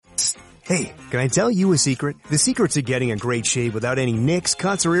Hey, can I tell you a secret? The secret to getting a great shave without any nicks,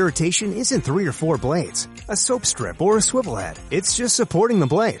 cuts, or irritation isn't 3 or 4 blades, a soap strip, or a swivel head. It's just supporting the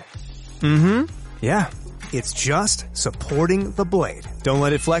blade. Yeah, it's just supporting the blade. Don't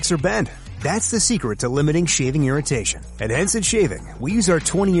let it flex or bend. That's the secret to limiting shaving irritation. At Henson Shaving, we use our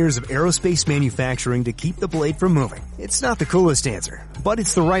 20 years of aerospace manufacturing to keep the blade from moving. It's not the coolest answer, but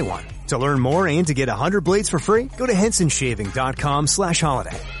it's the right one. To learn more and to get 100 blades for free, go to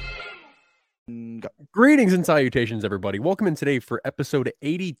hensonshaving.com/holiday. Greetings and salutations, everybody. Welcome in today for episode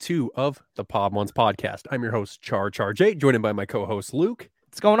 82 of the Pod Ones podcast. I'm your host, Char J, joined by my co-host, Luke.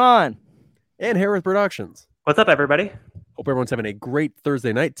 What's going on? And Harris Productions. What's up, everybody? Hope everyone's having a great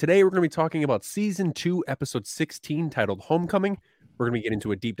Thursday night. Today, we're going to be talking about Season 2, Episode 16, titled Homecoming. We're going to be getting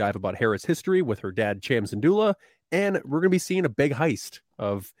into a deep dive about Hera's history with her dad, Cham Syndulla, and we're going to be seeing a big heist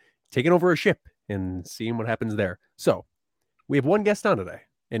of taking over a ship and seeing what happens there. So, we have one guest on today,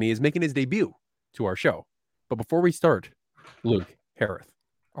 and he is making his debut to our show. But before we start, Luke, Harris,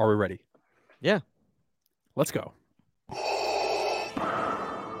 are we ready? Yeah. Let's go. The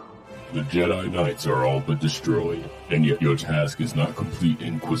Jedi Knights are all but destroyed, and yet your task is not complete,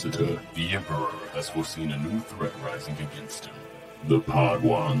 Inquisitor. The Emperor has foreseen a new threat rising against him. The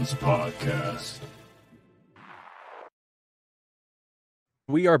Podwans Podcast.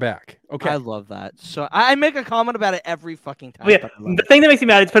 We are back. Okay. I love that. So I make a comment about it every fucking time. Oh, yeah. The thing that makes me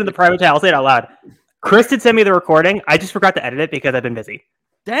mad is put in the private chat. I'll say it out loud. Chris did send me the recording. I just forgot to edit it because I've been busy.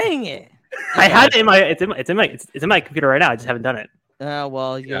 Dang it! I had it in my it's in my computer right now. I just haven't done it.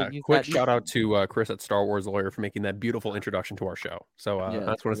 Well, quick shout out to Chris at Star Wars Lawyer for making that beautiful introduction to our show. So I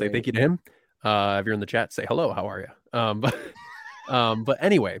just want to say thank you to him. If you're in the chat, say hello. How are you? But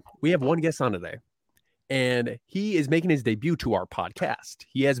anyway, we have one guest on today, and he is making his debut to our podcast.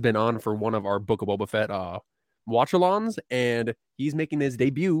 He has been on for one of our Book of Boba Fett watch-alongs, and he's making his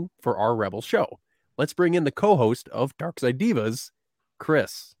debut for our Rebels show. Let's bring in the co-host of Dark Side Divas,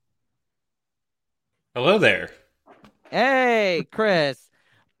 Chris. Hello there. Hey, Chris.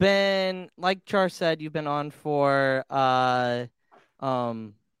 Been, like Char said, you've been on for Book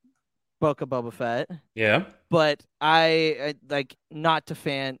of Boba Fett. Yeah. But I like, not to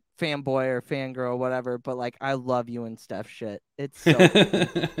fanboy or fangirl or whatever, but like I love you and Steph shit. It's so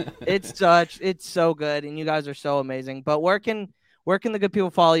it's so good, and you guys are so amazing. But where can the good people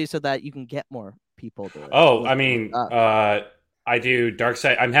follow you so that you can get more people to I do Dark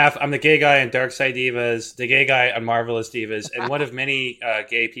Side. I'm the gay guy in Dark Side Divas, the gay guy on Marvelous Divas, and one of many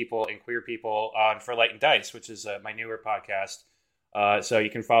gay people and queer people on For Light and Dice, which is my newer podcast. So you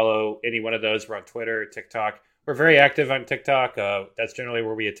can follow any one of those. We're on Twitter, TikTok. We're very active on TikTok. That's generally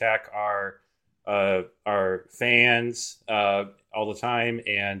where we attack our fans all the time,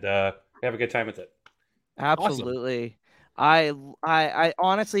 and we have a good time with it. Absolutely. Awesome. I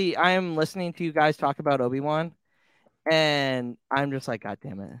honestly, I am listening to you guys talk about Obi-Wan, and I'm just like, God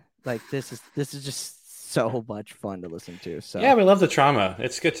damn it! Like this is just so much fun to listen to. So yeah, we love the trauma.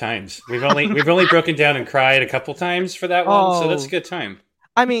 It's good times. We've only broken down and cried a couple times for that one, so that's a good time.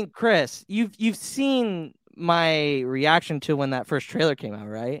 I mean, Chris, you've seen my reaction to when that first trailer came out,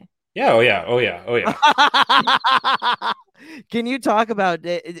 right? Yeah. Oh yeah. Can you talk about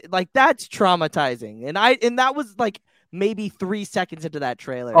it? Like, that's traumatizing, and that was like maybe 3 seconds into that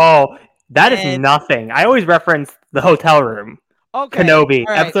trailer. Oh, that is nothing. I always reference the hotel room. Okay, Kenobi,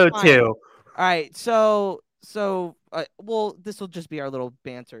 right, episode fine. 2. All right, so well, this will just be our little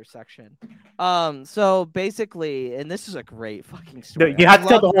banter section. So basically, and this is a great fucking story. No, you have to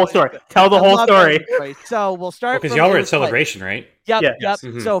tell the whole story. Tell the whole story. So we'll start because y'all were at Celebration, right? Yep.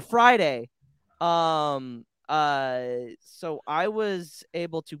 Mm-hmm. So Friday, so I was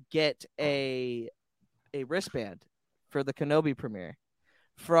able to get a wristband for the Kenobi premiere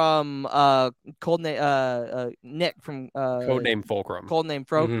from Nick from Codename Fulcrum.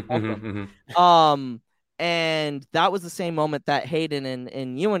 Fulcrum. And that was the same moment that Hayden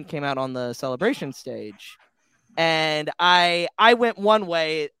and Ewan came out on the Celebration stage. And I went one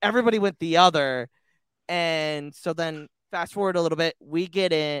way, everybody went the other. And so then fast forward a little bit, I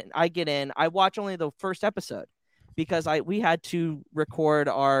get in. I watch only the first episode because we had to record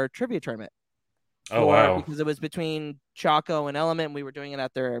our trivia tournament. Oh, wow. Because it was between Chaco and Element, and we were doing it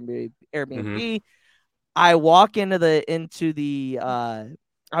at their Airbnb. I walk into the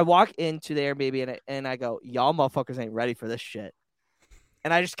Airbnb and I go, y'all motherfuckers ain't ready for this shit.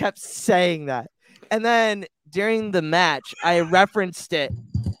 And I just kept saying that. And then during the match, I referenced it.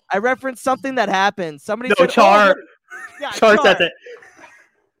 I referenced something that happened. Somebody said, Char. Char said it.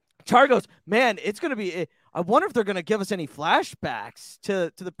 Char goes, man, it's going to be, I wonder if they're going to give us any flashbacks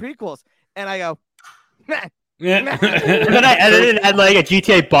to the prequels. And I go, And then I edited and had like a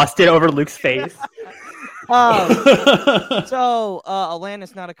GTA busted over Luke's face. So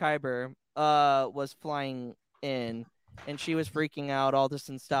Alanis Natakyber was flying in, and she was freaking out, all this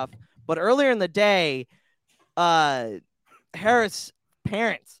and stuff. But earlier in the day, Harris'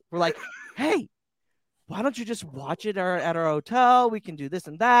 parents were like, "Hey, why don't you just watch it at our hotel? We can do this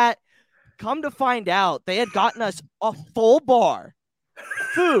and that." Come to find out, they had gotten us a full bar,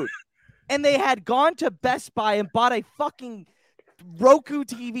 food, and they had gone to Best Buy and bought a fucking Roku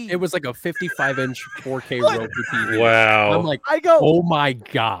TV. It was like a 55-inch 4K Roku TV. Wow. I'm like, oh my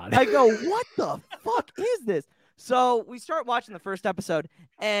God. I go, what the fuck is this? So we start watching the first episode,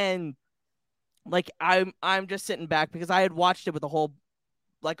 and like I'm just sitting back because I had watched it with a whole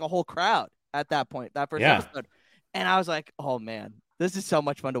crowd at that point, that first episode. And I was like, oh man, this is so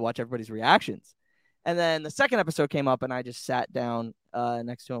much fun to watch everybody's reactions. And then the second episode came up, and I just sat down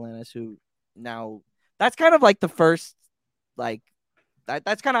next to Alanis, who now that's kind of like the first, like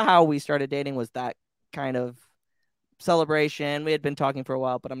that's kind of how we started dating, was that kind of celebration. We had been talking for a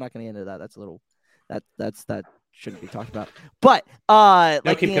while, but I'm not going to get into that. That's a little that shouldn't be talked about. But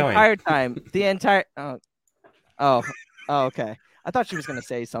entire time, okay. I thought she was going to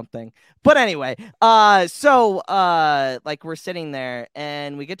say something. But anyway, so we're sitting there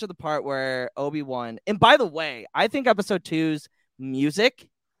and we get to the part where Obi-Wan, and by the way, I think episode 2's music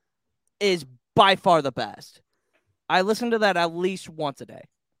is by far the best. I listen to that at least once a day.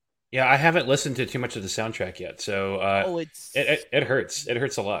 Yeah, I haven't listened to too much of the soundtrack yet, so it hurts. It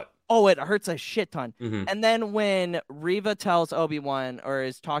hurts a lot. Oh, it hurts a shit ton. Mm-hmm. And then when Reva tells Obi-Wan, or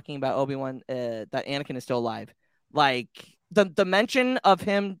is talking about Obi-Wan, that Anakin is still alive, like the mention of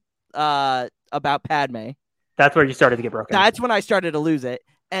him about Padme. That's where you started to get broken. That's when I started to lose it.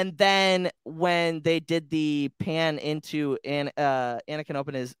 And then when they did the pan into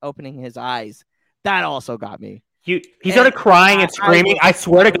Anakin opening his eyes, that also got me. He started crying and screaming. I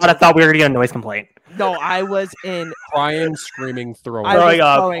swear to God, I thought we were going to get a noise complaint. No, I was in crying, screaming, throwing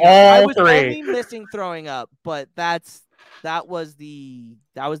up. I was only missing throwing up, but that was the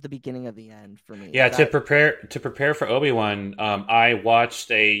beginning of the end for me. Yeah, to prepare for Obi-Wan, I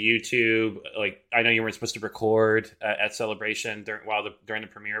watched a YouTube. Like, I know you weren't supposed to record at Celebration during the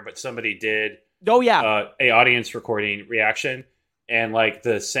premiere, but somebody did. Oh yeah, a audience recording reaction. And like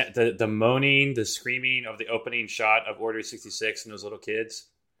the moaning, the screaming of the opening shot of Order 66 and those little kids,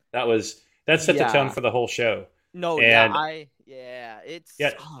 that set the tone for the whole show. No, and it's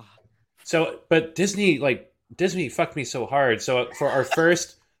So, but Disney fucked me so hard. So for our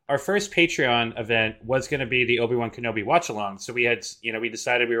first Patreon event was going to be the Obi-Wan Kenobi watch along. So we had, we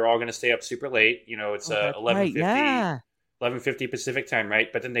decided we were all going to stay up super late. It's 11:50 Pacific time,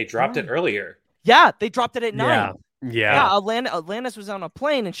 right? But then they dropped it earlier. Yeah, they dropped it at 9. Yeah. Atlantis was on a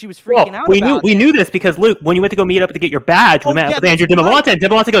plane and she was freaking out. We knew this because Luke, when you went to go meet up to get your badge, we met with Andrew Dimavante. And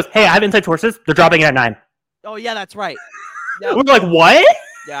Dimavante goes, "Hey, I have inside sources. They're dropping it at 9." Oh yeah, that's right. Yeah. We were like, "What?"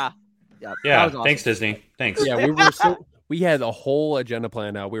 Yeah. Yeah. Awesome. Thanks, Disney. Thanks. Yeah, we had a whole agenda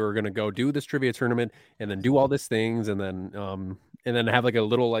planned out. We were going to go do this trivia tournament and then do all these things and then have like a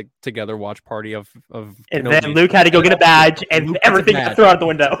little like together watch party of and then Luke had to go get a badge and everything got thrown out the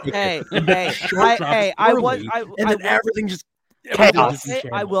window. Hey, everything just chaos.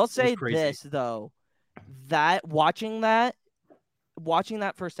 I will say this though, that watching that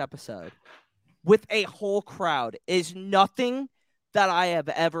first episode with a whole crowd is nothing that I have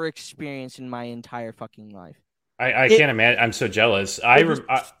ever experienced in my entire fucking life. I can't imagine. I'm so jealous.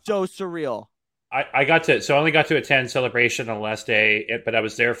 So surreal. I only got to attend Celebration on the last day, but I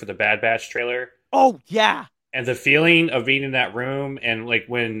was there for the Bad Batch trailer. Oh yeah. And the feeling of being in that room, and like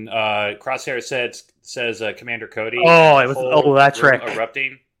when Crosshair says Commander Cody. Oh, it was that trick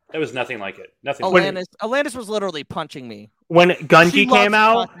erupting. That was nothing like it. Nothing. Atlantis was literally punching me when Gungi came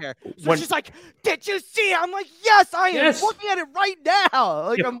out. She's like, "Did you see it?" I'm like, "Yes, I am looking at it right now.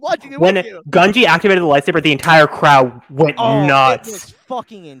 Like I'm watching it when with you." Gungi activated the lightsaber, the entire crowd went nuts. It was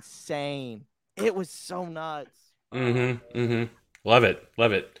fucking insane. It was so nuts. Mm-hmm. Love it.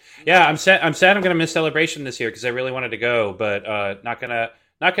 Yeah, I'm sad. I'm gonna miss Celebration this year because I really wanted to go, but not gonna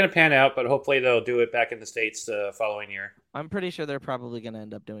pan out. But hopefully they'll do it back in the States the following year. I'm pretty sure they're probably gonna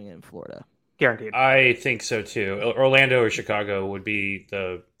end up doing it in Florida. Guaranteed. I think so too. Orlando or Chicago would be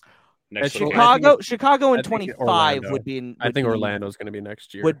the next. Chicago in 25 would be. I think Orlando's gonna be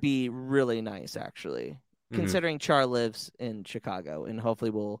next year. Would be really nice actually, considering Char lives in Chicago, and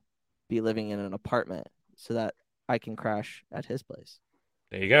hopefully we'll be living in an apartment so that I can crash at his place.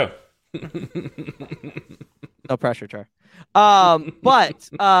 There you go. No pressure, Char. But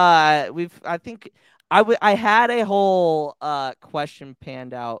I had a whole question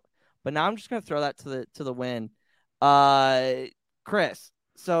panned out, But now I'm just gonna throw that to the wind. Chris.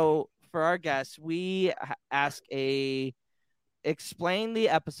 So for our guests, we ask explain the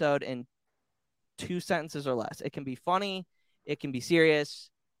episode in 2 sentences or less. It can be funny, it can be serious.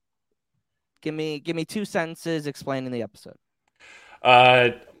 Give me 2 sentences explaining the episode.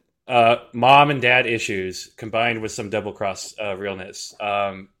 Mom and dad issues combined with some double cross realness,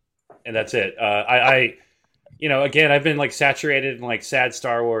 and that's it. I again, I've been like saturated in like sad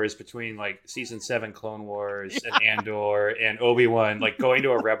Star Wars between like season 7 Clone Wars and Andor and Obi-Wan. Like going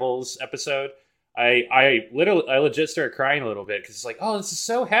to a Rebels episode, I legit started crying a little bit because it's like, oh, this is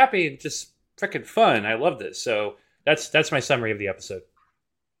so happy and just freaking fun. I love this. So that's my summary of the episode.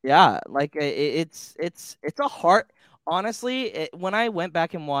 Yeah, like it's a heart. Honestly, when I went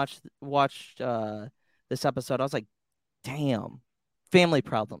back and watched this episode, I was like, damn, family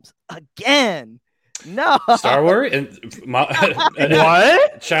problems again. No, Star Wars and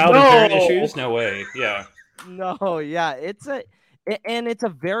what? Child and parent issues? No way. Yeah. No, yeah, it's a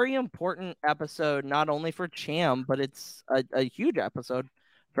very important episode, not only for Cham, but it's a huge episode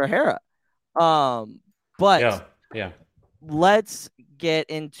for Hera. But yeah. Let's get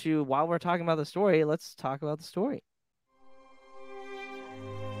into, while we're talking about the story, let's talk about the story.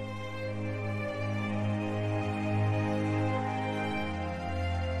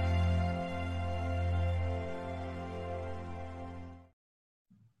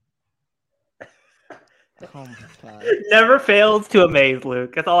 Oh my God. Never fails to amaze,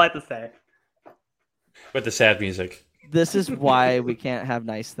 Luke. That's all I have to say. With the sad music. This is why we can't have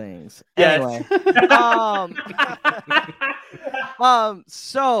nice things. Yes. Anyway.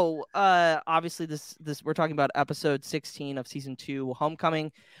 So obviously this we're talking about episode 16 of season 2,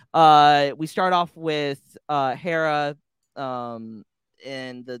 Homecoming. We start off with Hera and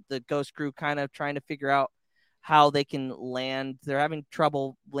the Ghost crew kind of trying to figure out how they can land. They're having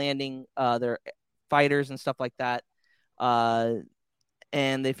trouble landing their fighters and stuff like that.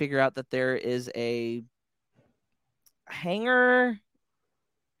 And they figure out that there is a hangar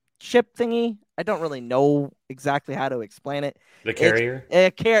ship thingy. I don't really know exactly how to explain it. The carrier?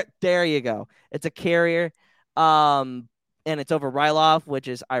 There you go. It's a carrier. And it's over Ryloth, which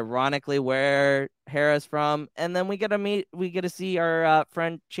is ironically where Hera's from. And then we get to see our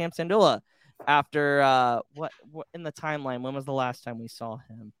friend Cham Syndulla after what in the timeline. When was the last time we saw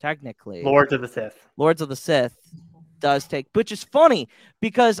him? Technically, Lords of the Sith does take, which is funny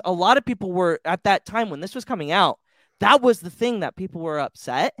because a lot of people were at that time when this was coming out. That was the thing that people were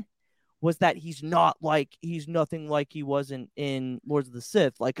upset, was that he's nothing like he was in Lords of the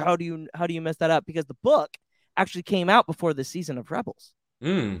Sith. Like, how do you mess that up? Because the book actually came out before the season of Rebels.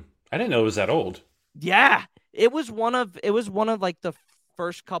 I didn't know it was that old. Yeah, it was one of like the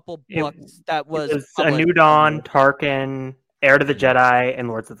first couple books that was A New Dawn, Tarkin, Heir to the Jedi, and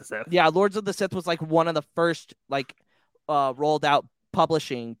Lords of the Sith. Yeah, Lords of the Sith was like one of the first like rolled out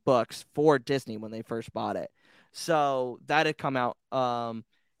publishing books for Disney when they first bought it. So that had come out.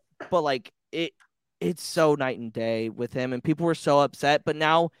 But like it's so night and day with him, and people were so upset. But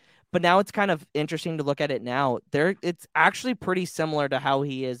now it's kind of interesting to look at it now. It's actually pretty similar to how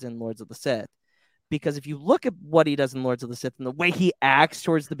he is in Lords of the Sith. Because if you look at what he does in Lords of the Sith and the way he acts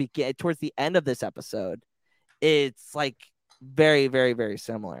towards the end of this episode, it's like very, very, very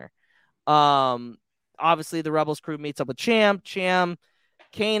similar. Obviously the Rebels crew meets up with Cham,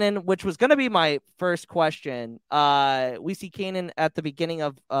 Kanan, which was going to be my first question. We see Kanan at the beginning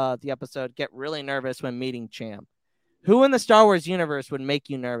of the episode get really nervous when meeting Cham. Who in the Star Wars universe would make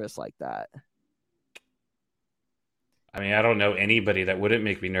you nervous like that? I mean, I don't know anybody that wouldn't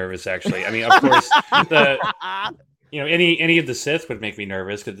make me nervous, actually. I mean, of course, any of the Sith would make me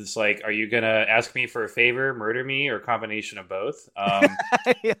nervous because it's like, are you going to ask me for a favor, murder me, or a combination of both?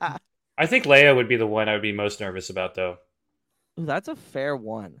 Yeah. I think Leia would be the one I would be most nervous about, though. Ooh, that's a fair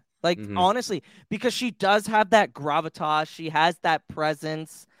one. Like, honestly, because she does have that gravitas. She has that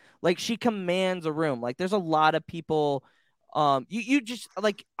presence. Like, she commands a room. Like, there's a lot of people. You just,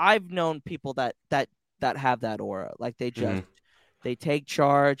 like, I've known people that have that aura. Like, they just, they take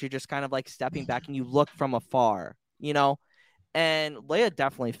charge. You're just kind of like stepping back and you look from afar, you know? And Leia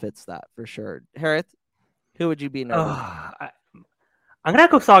definitely fits that for sure. Harith, who would you be nervous? I'm going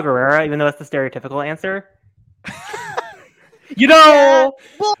to go Saw Gerrera, even though that's the stereotypical answer. You know,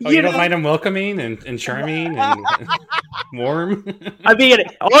 you don't find him welcoming and charming and warm. I mean,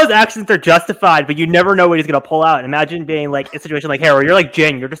 all his actions are justified, but you never know what he's going to pull out. Imagine being like in a situation like Hera, where you're like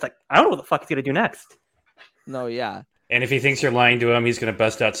Jin, you're just like, I don't know what the fuck he's going to do next. No, yeah. And if he thinks you're lying to him, he's going to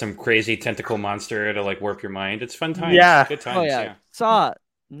bust out some crazy tentacle monster to like warp your mind. It's fun times. Yeah, good times. Oh yeah, Saw,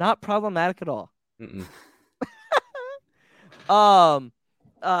 not problematic at all.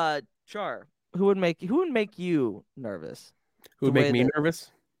 Char, who would make you nervous? Who would make me nervous?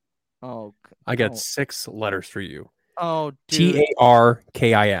 Oh, I got 6 letters for you. Oh, dude.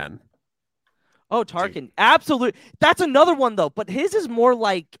 Tarkin. Oh, Tarkin. Absolutely. That's another one, though. But his is more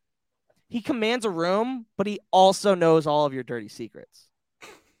like he commands a room, but he also knows all of your dirty secrets.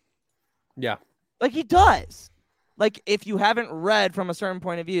 Yeah. Like, he does. Like, if you haven't read from a certain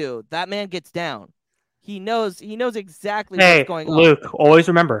point of view, that man gets down. He knows exactly what's going on. Luke, always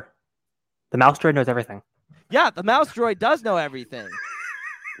remember, the mouse droid knows everything. Yeah, the mouse droid does know everything.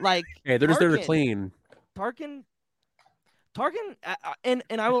 Like, hey, they're just there to clean. Tarkin, and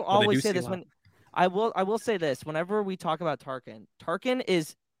I will always say this when I will say this whenever we talk about Tarkin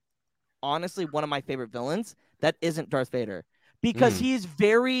is honestly one of my favorite villains that isn't Darth Vader, because he's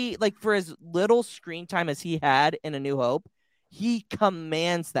very, like, for as little screen time as he had in A New Hope, he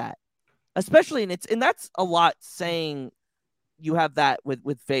commands that, especially, and that's a lot saying you have that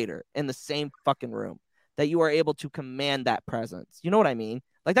with Vader in the same fucking room, that you are able to command that presence. You know what I mean?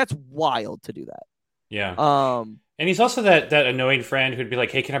 Like, that's wild to do that. Yeah. And he's also that annoying friend who'd be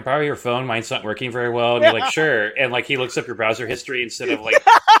like, "Hey, can I borrow your phone? Mine's not working very well." And you're like, "Sure." And like he looks up your browser history instead of like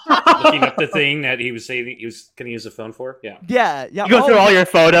looking up the thing that he was saying he was going to use the phone for. Yeah. Yeah. You go through all your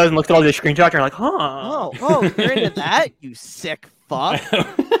photos and look at all your screenshots. And you're like, "Huh? Oh, you're into that, you sick fuck."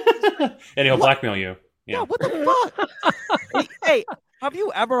 And he'll blackmail you. Yeah. What the fuck? Hey, have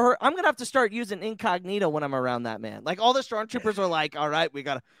you ever heard? I'm gonna have to start using incognito when I'm around that man. Like, all the stormtroopers are like, "All right, we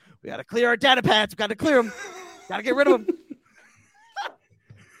gotta clear our data pads. We gotta clear them. Gotta get rid of them."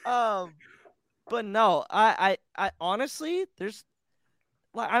 But no, I honestly,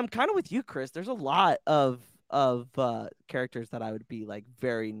 I'm kind of with you, Chris. There's a lot of characters that I would be like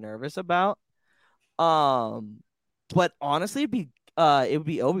very nervous about. But honestly, it would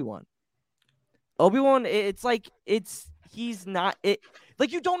be Obi-Wan. Obi-Wan, he's not it.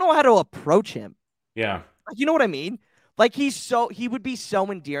 Like, you don't know how to approach him. Yeah. Like, you know what I mean? Like, he would be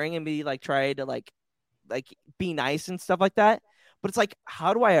so endearing and be like, try to like be nice and stuff like that. But it's like,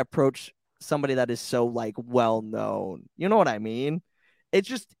 how do I approach somebody that is so like well known? You know what I mean? It's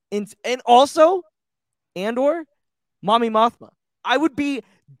just, and also Andor, Mommy Mothma. I would be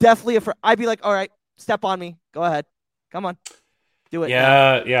definitely afraid. I'd be like, all right, step on me. Go ahead. Come on. Do it.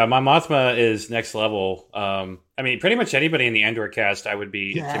 Yeah. My Mothma is next level. I mean, pretty much anybody in the Andor cast I would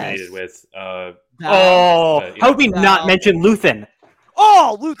be intimidated with. How would we not mention Luthen?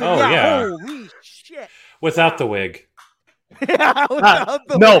 Oh, Luthen. Oh, yeah. Holy shit. Without the wig.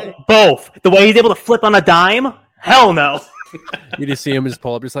 No, both. The way he's able to flip on a dime? Hell no. You just see him just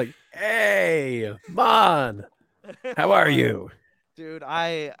pull up, just like, "Hey, Mon, how are you?" Dude,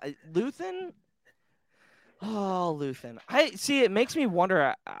 Luthen. Oh, Luthen. I see. It makes me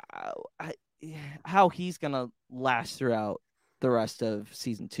wonder how he's gonna last throughout the rest of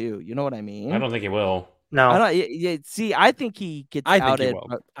season 2. You know what I mean? I don't think he will. No. I think he gets outed.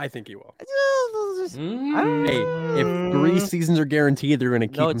 I think he will. Hey, if 3 seasons are guaranteed, they're going to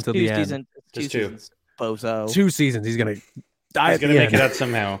keep him to the end. Two seasons. Bozo. 2 seasons. He's going to die. He's going to make it out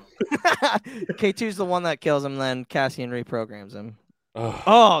somehow. K2's the one that kills him, then Cassian reprograms him.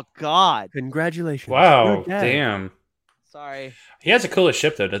 Oh God! Congratulations! Wow! Damn. Sorry. He has a coolest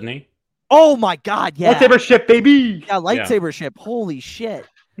ship, though, doesn't he? Oh my God! Yeah. Lightsaber ship, baby. Yeah, lightsaber ship. Holy shit!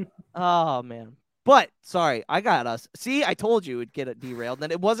 Oh man. But sorry, I got us. See, I told you it'd get it derailed,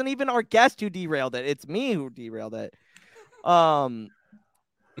 and it wasn't even our guest who derailed it. It's me who derailed it.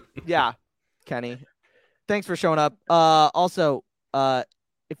 Yeah, Kenny. Thanks for showing up. Also,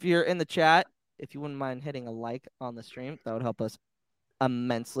 if you're in the chat, if you wouldn't mind hitting a like on the stream, that would help us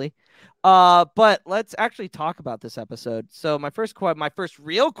immensely. But let's actually talk about this episode. So my first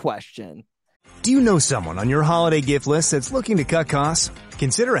real question. Do you know someone on your holiday gift list that's looking to cut costs?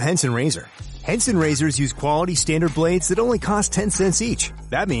 Consider a Henson razor. Henson razors use quality standard blades that only cost 10 cents each.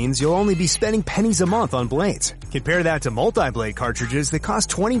 That means you'll only be spending pennies a month on blades. Compare that to multi-blade cartridges that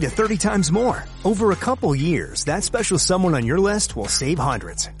cost 20 to 30 times more. Over a couple years, that special someone on your list will save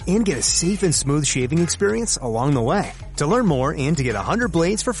hundreds and get a safe and smooth shaving experience along the way. To learn more and to get 100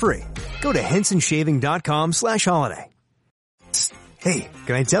 blades for free, go to hensonshaving.com/holiday. Hey,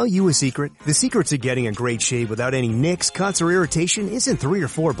 can I tell you a secret? The secret to getting a great shave without any nicks, cuts, or irritation isn't 3 or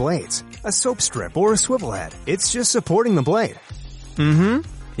 4 blades, a soap strip, or a swivel head. It's just supporting the blade.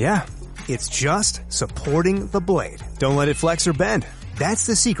 Yeah, it's just supporting the blade. Don't let it flex or bend. That's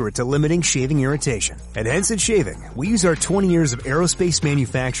the secret to limiting shaving irritation. At Henson Shaving, we use our 20 years of aerospace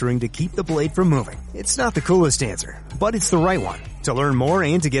manufacturing to keep the blade from moving. It's not the coolest answer, but it's the right one. To learn more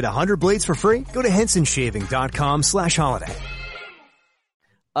and to get 100 blades for free, go to hensonshaving.com/holiday.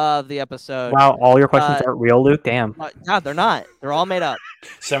 Of the episode. Wow, all your questions aren't real, Luke? Damn. No, they're not. They're all made up.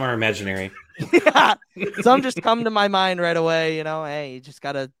 Some are imaginary. Yeah, some just come to my mind right away. Hey, you just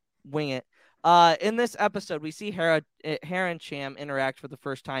gotta wing it. In this episode, we see Hera and Cham interact for the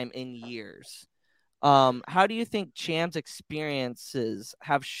first time in years. How do you think Cham's experiences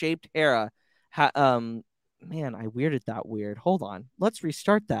have shaped Hera? Man, I weirded that weird. Hold on, let's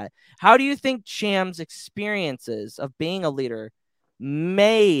restart that. How do you think Cham's experiences of being a leader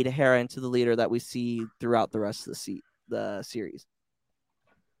made Hera into the leader that we see throughout the rest of the series?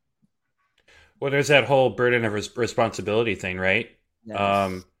 Well, there's that whole burden of responsibility thing, right?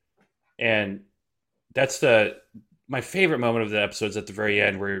 Yes. And that's my favorite moment of the episode is at the very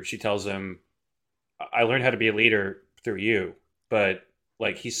end where she tells him, "I learned how to be a leader through you," but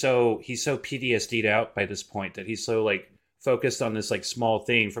like he's so PTSD'd out by this point that he's so like focused on this like small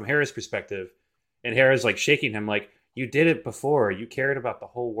thing from Hera's perspective, and Hera's like shaking him like, "You did it before. You cared about the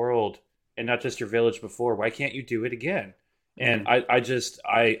whole world and not just your village before. Why can't you do it again?" And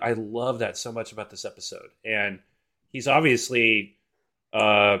I love that so much about this episode. And he's obviously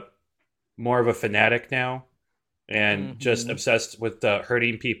more of a fanatic now and just obsessed with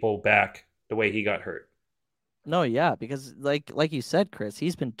hurting people back the way he got hurt. No, yeah, because like you said, Chris,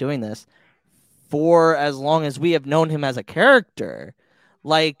 he's been doing this for as long as we have known him as a character.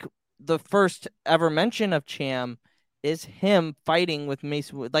 Like the first ever mention of Cham is him fighting with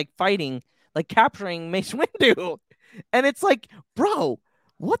Mace, capturing Mace Windu. And it's like, bro,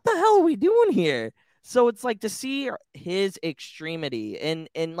 what the hell are we doing here? So it's like to see his extremity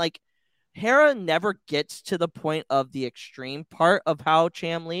and like Hera never gets to the point of the extreme part of how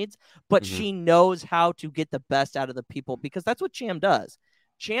Cham leads, but she knows how to get the best out of the people because that's what Cham does.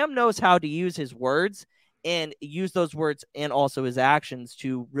 Cham knows how to use his words and use those words and also his actions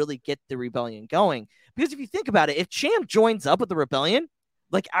to really get the rebellion going. Because if you think about it, if Cham joins up with the rebellion,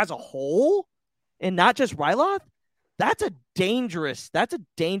 like as a whole, and not just Ryloth, that's a dangerous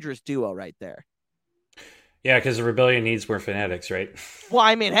duo right there. Yeah, because the rebellion needs more fanatics, right? Well,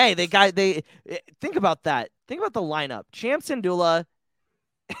 I mean, hey, they think about that. Think about the lineup: Cham Syndulla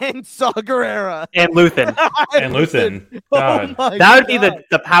and Saw Gerrera and Luthen. That would be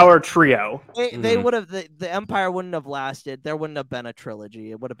the power trio. They would have the Empire wouldn't have lasted. There wouldn't have been a trilogy.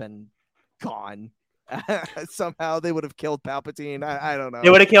 It would have been gone. Somehow they would have killed Palpatine. I don't know. They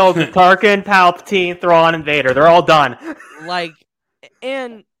would have killed Tarkin, Palpatine, Thrawn, and Vader. They're all done.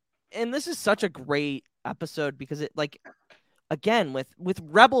 And this is such a great episode because it again with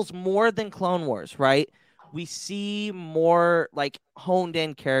Rebels more than Clone Wars, right? We see more like honed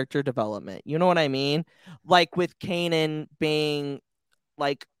in character development. You know what I mean? Like with Kanan being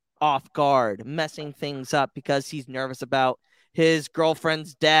like off guard, messing things up because he's nervous about his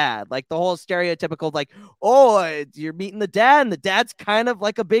girlfriend's dad, like the whole stereotypical, like, oh, you're meeting the dad, and the dad's kind of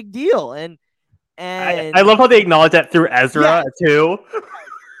like a big deal. And I love how they acknowledge that through Ezra too.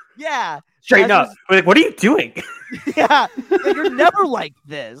 Yeah, straight up. Like, what are you doing? Yeah, like, you're never like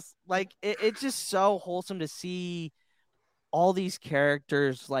this. Like, it's just so wholesome to see all these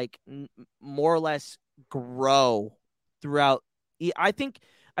characters like more or less grow throughout. I think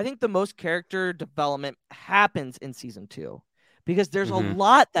the most character development happens in season 2. Because there's a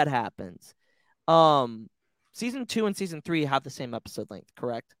lot that happens. Season 2 and season 3 have the same episode length,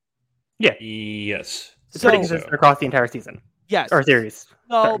 correct? Yeah. Yes. It's pretty consistent across the entire season. Yes. Or series.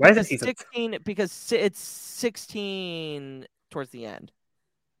 No, sorry, why is it season? 16 because it's 16 towards the end.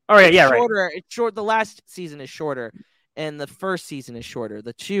 Oh yeah, shorter, right. It's short. The last season is shorter, and the first season is shorter.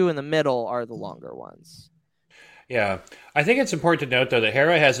 The 2 in the middle are the longer ones. Yeah. I think it's important to note, though, that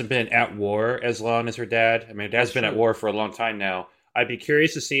Hera hasn't been at war as long as her dad. I mean, her dad's been at war for a long time now. I'd be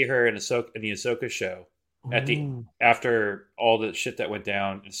curious to see her in the Ahsoka show after all the shit that went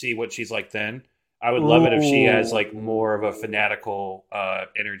down and see what she's like then. I would love it if she has like more of a fanatical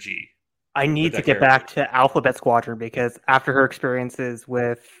energy. I need to get back to Alphabet Squadron because after her experiences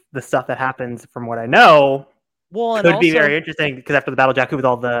with the stuff that happens, from what I know, could be very interesting because after the Battle of Jakku with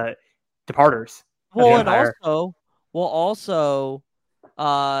all the departers. Also,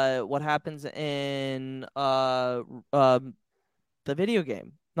 what happens in the video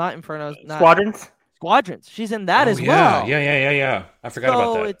game, not Inferno, Squadrons. She's in that as well. Yeah. I forgot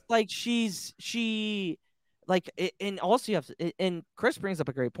about that. It's like she and also you have to, and Chris brings up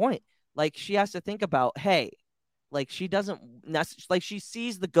a great point. Like she has to think about, hey, like she doesn't like she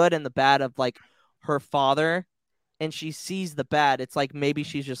sees the good and the bad of like her father, and she sees the bad. It's like maybe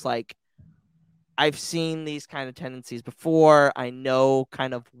she's just like, I've seen these kind of tendencies before. I know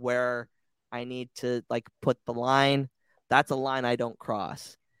kind of where I need to like put the line. That's a line I don't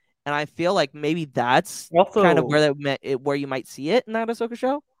cross. And I feel like maybe that's also kind of where you might see it in that Ahsoka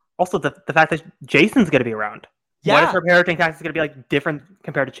show. Also, the fact that Jason's going to be around. Yeah. What if her parenting tactics is going to be like different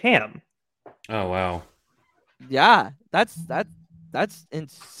compared to Cham? Oh wow. Yeah, that's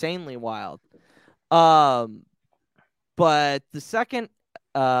insanely wild. But the second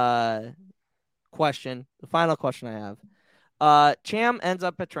question, the final question I have, Cham ends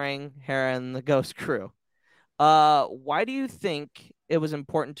up betraying Hera and the Ghost Crew. Why do you think it was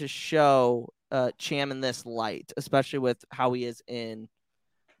important to show Cham in this light, especially with how he is in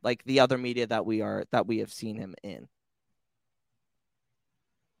like the other media that we have seen him in?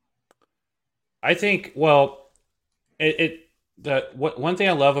 I think one thing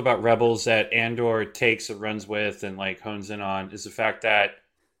I love about Rebels that Andor takes and runs with and like hones in on is the fact that,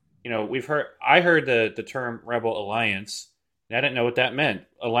 you know, I heard the term Rebel Alliance, and I didn't know what that meant.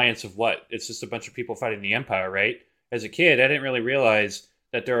 Alliance of what? It's just a bunch of people fighting the Empire, right? As a kid, I didn't really realize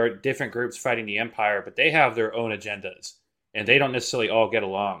that there are different groups fighting the Empire, but they have their own agendas, and they don't necessarily all get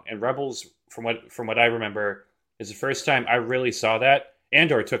along. And Rebels, from what I remember, is the first time I really saw that.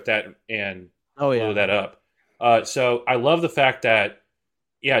 Andor took that and blew that up. So I love the fact that,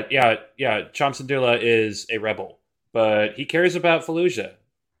 Cham Syndulla is a rebel, but he cares about Fallujah.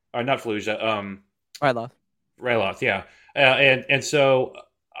 Or not Fallujah. Ryloth, yeah. And so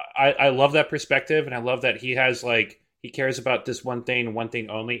I love that perspective, and I love that he has he cares about this one thing and one thing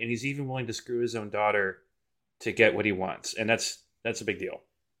only, and he's even willing to screw his own daughter to get what he wants, and that's a big deal.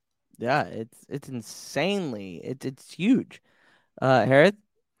 Yeah, it's insanely it's huge. Harith?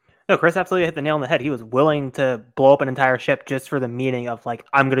 No, Chris absolutely hit the nail on the head. He was willing to blow up an entire ship just for the meaning of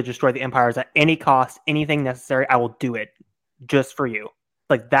I'm going to destroy the Empires at any cost, anything necessary. I will do it just for you.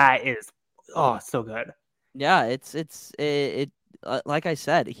 That is so good. Yeah, it's like I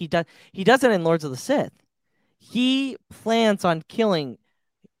said, he does it in Lords of the Sith. He plans on killing.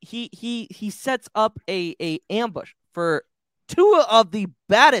 He sets up a ambush for two of the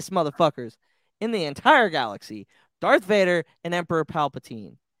baddest motherfuckers in the entire galaxy, Darth Vader and Emperor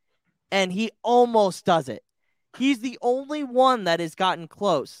Palpatine. And he almost does it. He's the only one that has gotten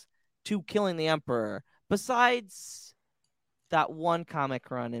close to killing the Emperor, besides that one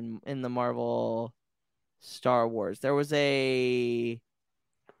comic run in the Marvel Star Wars. There was a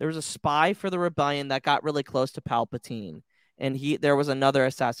spy for the rebellion that got really close to Palpatine, and there was another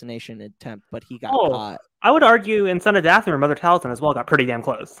assassination attempt, but he got caught. I would argue in Son of Dathomir, Mother Talzin as well got pretty damn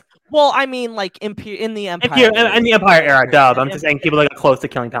close. Well, I mean, in the Empire. In the Empire era, dub. I'm just saying people that got close to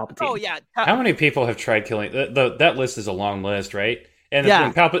killing Palpatine. Oh, yeah. How many people have tried killing... that list is a long list, right? And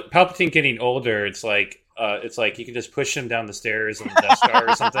when Palpatine getting older, it's like you can just push him down the stairs in the Death Star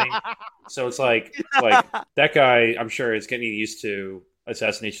or something. So it's like that guy, I'm sure, is getting used to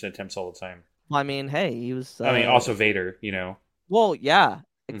assassination attempts all the time. Well, I mean, hey, he was... also Vader, you know? Well, yeah,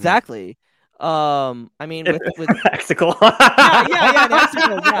 exactly. Mm-hmm. I mean, with Mexico.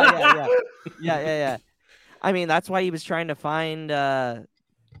 Mexico. Yeah. I mean, that's why he was trying to find the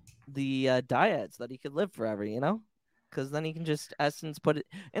dyads that he could live forever, you know, because then he can just essence put it.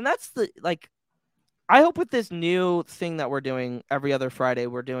 And that's the I hope with this new thing that we're doing every other Friday,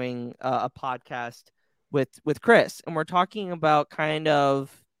 we're doing a podcast with Chris, and we're talking about kind of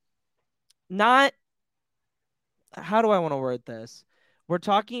not. How do I want to word this? We're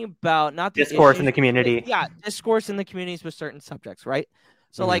talking about not the discourse in the community. Yeah, discourse in the communities with certain subjects, right?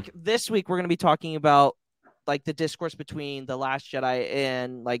 So, this week we're going to be talking about the discourse between The Last Jedi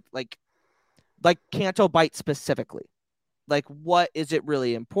and like Canto Bight specifically. What is it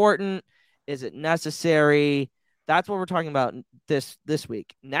really important? Is it necessary? That's what we're talking about this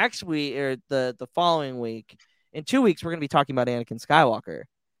week. Next week, or the following week, in 2 weeks, we're going to be talking about Anakin Skywalker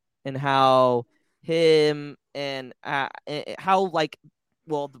and how him and how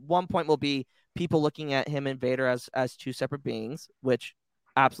one point will be people looking at him and Vader as two separate beings, which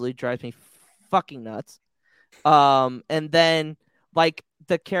absolutely drives me fucking nuts. And then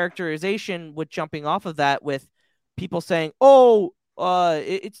the characterization with jumping off of that with people saying,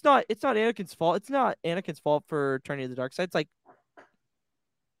 it's not Anakin's fault. It's not Anakin's fault for turning to the dark side. It's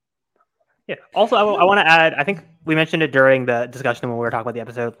yeah. Also, I want to add, I think we mentioned it during the discussion when we were talking about the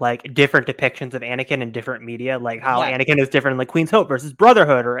episode, different depictions of Anakin in different media, how Anakin is different in Queen's Hope versus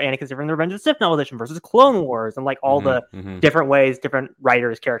Brotherhood, or Anakin's different in the Revenge of the Sith novelization versus Clone Wars, and all the different ways different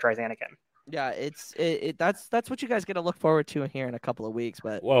writers characterize Anakin. Yeah, that's what you guys get to look forward to here in a couple of weeks.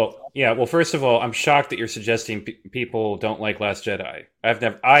 But well, first of all, I'm shocked that you're suggesting people don't like Last Jedi. I've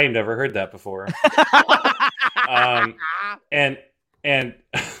never heard that before. And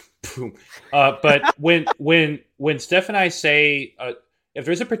but when Steph and I say if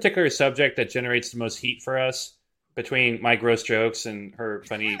there's a particular subject that generates the most heat for us between my gross jokes and her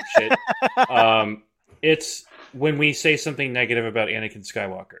funny shit, it's when we say something negative about Anakin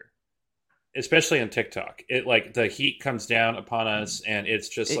Skywalker. especially on TikTok, it like the heat comes down upon us, and it's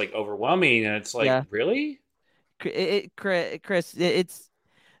just like overwhelming, and it's like, really, Chris, it's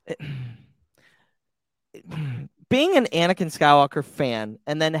being an Anakin Skywalker fan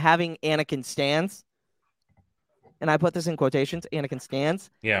and then having Anakin stans, and I put this in quotations, Anakin stans,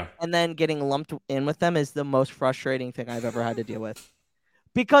 and then getting lumped in with them is the most frustrating thing I've ever had to deal with,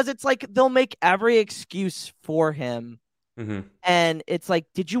 because it's like they'll make every excuse for him. And it's like,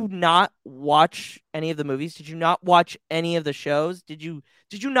 did you not watch any of the movies? Did you not watch any of the shows? Did you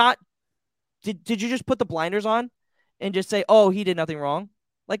just put the blinders on and just say, oh, he did nothing wrong?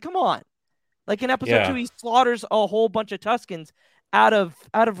 Like, come on. Like in episode 2, he slaughters a whole bunch of Tuskens out of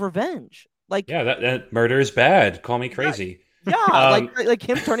revenge. Like, that murder is bad. Call me crazy. Like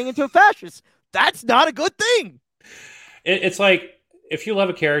him turning into a fascist. That's not a good thing. It's like, if you love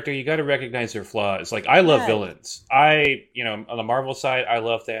a character, you got to recognize their flaws. Like, I love villains. On the Marvel side, I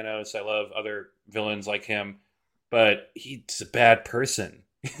love Thanos. I love other villains like him, but he's a bad person.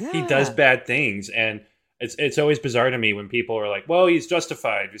 Yeah. He does bad things, and it's always bizarre to me when people are like, "Well, he's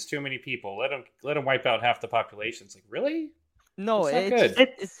justified. There's too many people. Let him wipe out half the population." It's like, really? No,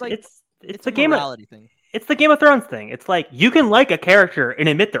 it's a morality thing. It's the Game of Thrones thing. It's like, you can like a character and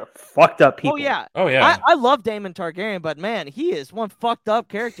admit they're fucked up people. Oh yeah. I love Daemon Targaryen, but man, he is one fucked up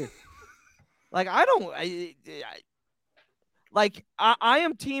character. Like, I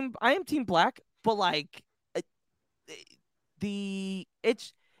am team Black, but like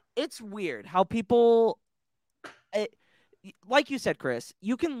it's weird how people, like you said, Chris,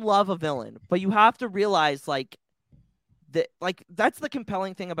 you can love a villain, but you have to realize that's the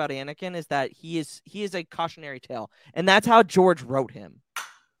compelling thing about Anakin, is that he is a cautionary tale, and that's how George wrote him,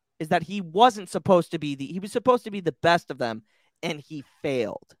 is that he wasn't supposed to be he was supposed to be the best of them, and he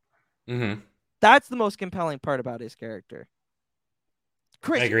failed. That's the most compelling part about his character.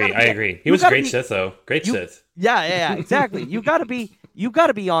 Chris, I agree. He was a great Sith, though. Great Sith. Yeah, exactly. You got to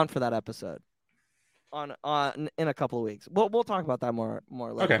be on for that episode on in a couple of weeks. We'll talk about that more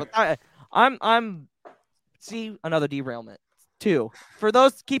later. Okay. But I'm see, another derailment. 2. For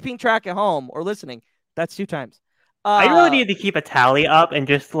those keeping track at home or listening, that's 2 times. I really need to keep a tally up and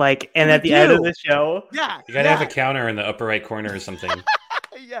just and at the end of the show. Yeah. You gotta have a counter in the upper right corner or something.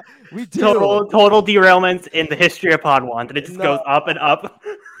 Yeah, we do. Total derailments in the history of Padawan, and it just goes up and up.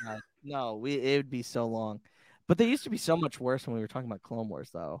 No, it would be so long. But they used to be so much worse when we were talking about Clone Wars,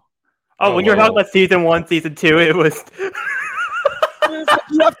 though. When you were talking about season 1, season 2, it was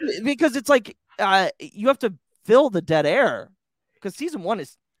because it's like, you have to fill the dead air, because season 1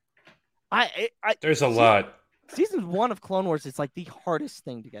 is there's a lot. Season 1 of Clone Wars is like the hardest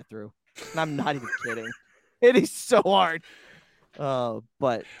thing to get through, and I'm not even kidding. It is so hard.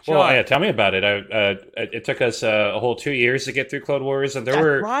 But John, tell me about it. It took us a whole 2 years to get through Clone Wars, and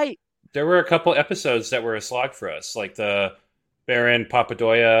there were a couple episodes that were a slog for us, like the Baron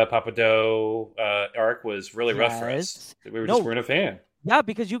Papado arc was really rough for us. We weren't a fan. Yeah,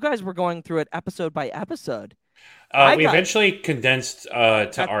 because you guys were going through it episode by episode. We eventually condensed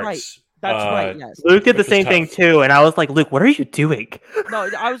to arcs. Right. That's right. Yes. Luke did the same thing too, and I was like, "Luke, what are you doing?" No,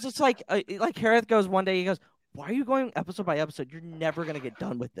 I was just like Harith goes one day. He goes, "Why are you going episode by episode? You're never gonna get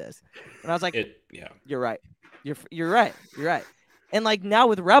done with this." And I was like, "You're right. You're right. You're right." And like now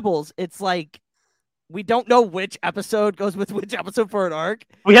with Rebels, it's like we don't know which episode goes with which episode for an arc.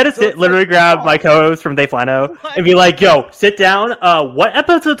 We had to literally grab my co-host from Dave Flano and be like, "Yo, sit down. What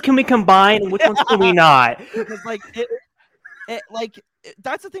episodes can we combine and which ones can we not?" Because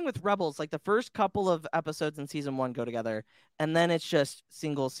that's the thing with Rebels. Like the first couple of episodes in season 1 go together, and then it's just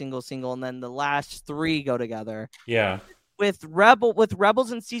single, and then the last 3 go together. Yeah. With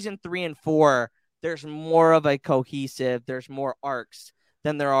Rebels in season 3 and 4, there's more of a cohesive. There's more arcs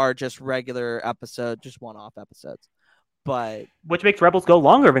than there are just regular episodes, just one-off episodes. But which makes Rebels go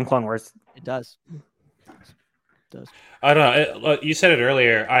longer than Clone Wars. It does. I don't know. You said it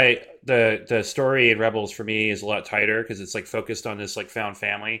earlier. The story in Rebels for me is a lot tighter because it's like focused on this like found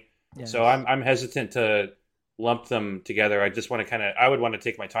family. Yes. So I'm hesitant to lump them together. I just want to I would want to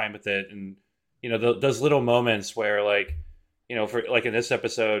take my time with it, and those little moments where like for like in this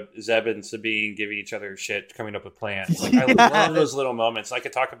episode, Zeb and Sabine giving each other shit, coming up with plans. Like I love those little moments. I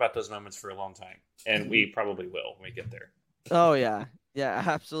could talk about those moments for a long time, and we probably will when we get there. Oh yeah,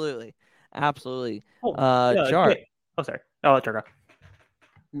 absolutely. Oh, Jar. Oh, sorry. Oh, Jar go.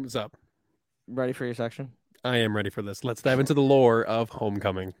 What's up? Ready for your section? I am ready for this. Let's dive into the lore of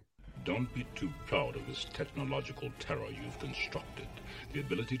Homecoming. Don't be too proud of this technological terror you've constructed. The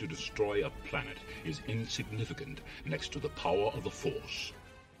ability to destroy a planet is insignificant next to the power of the Force.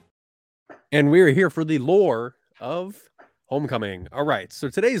 And we're here for the lore of Homecoming. All right. So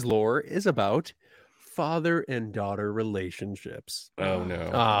today's lore is about father and daughter relationships. Oh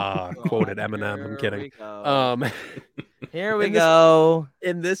no. Quoted Eminem. I'm kidding. Here we go.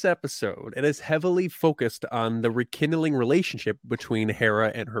 In this episode, it is heavily focused on the rekindling relationship between Hera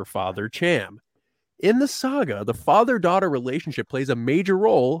and her father, Cham. In the saga, the father-daughter relationship plays a major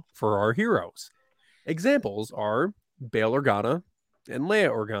role for our heroes. Examples are Bail Organa and Leia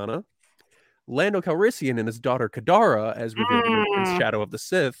Organa, Lando Calrissian and his daughter Kadara, as revealed in Shadow of the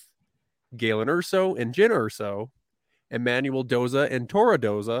Sith, Galen Erso and Jyn Erso, Emmanuel Doza and Tora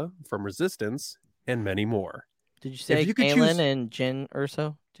Doza from Resistance, and many more. Did you say Galen and Jyn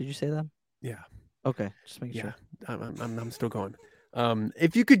Erso? Did you say that? Yeah. Okay, just making sure. I'm still going.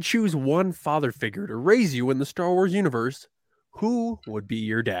 If you could choose one father figure to raise you in the Star Wars universe, who would be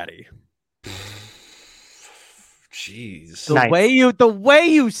your daddy? Jeez. The way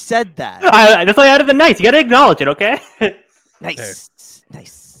you said that. That's why out of the nice. You got to acknowledge it, okay? Nice.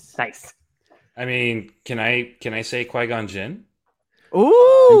 I mean, can I say Qui-Gon Jinn?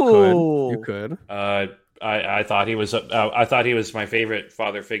 Ooh, you could. I thought he was my favorite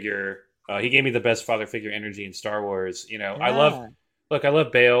father figure. He gave me the best father figure energy in Star Wars. You know, yeah. I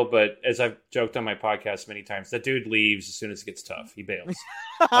love Bail, but as I've joked on my podcast many times, that dude leaves as soon as it gets tough. He bails.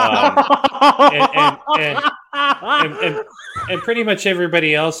 And pretty much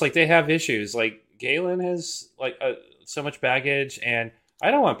everybody else, like, they have issues. Like, Galen has so much baggage, and I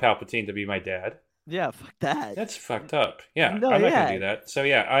don't want Palpatine to be my dad. Yeah, fuck that. That's fucked up. Yeah, No, I'm not yeah. gonna do that. So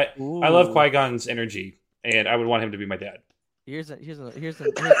yeah, I love Qui-Gon's energy, and I would want him to be my dad. Here's one.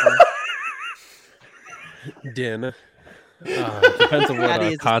 Din. Depends on Daddy what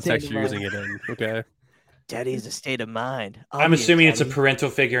is a context state you're of using it in. Okay. Daddy is a state of mind. I'm assuming it's a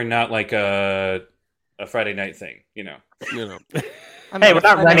parental figure, not like a Friday night thing. You know. Hey, we're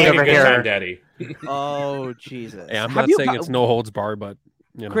not running over Good here. time, Daddy. Oh Jesus! Hey, I'm not saying it's no holds bar, but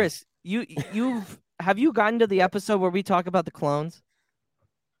Chris, have you gotten to the episode where we talk about the clones?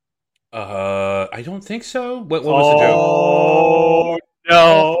 I don't think so. What was the joke?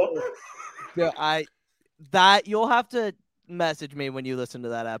 No. Yeah, that you'll have to message me when you listen to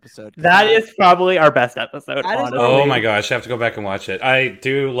that episode. That is probably our best episode. Honestly. Oh my gosh, I have to go back and watch it. I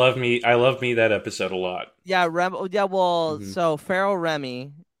love me that episode a lot. Yeah, so Farrell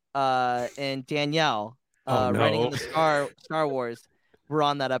Remy and Danielle writing in the Star Wars were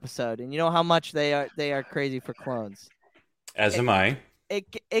on that episode, and you know how much they are crazy for clones. As am I.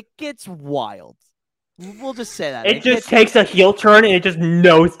 It gets wild. We'll just say that. It just takes a heel turn and it just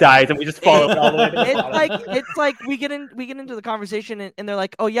nosedives, and we just follow it all the way to the it's like we get into the conversation and they're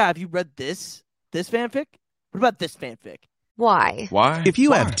like, "Oh yeah, have you read this fanfic? What about this fanfic?" Why? If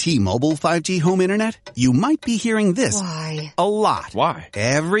you have T-Mobile 5G home internet, you might be hearing this a lot. Why?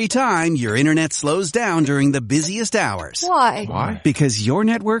 Every time your internet slows down during the busiest hours. Why? Because your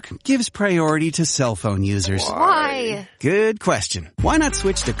network gives priority to cell phone users. Why? Good question. Why not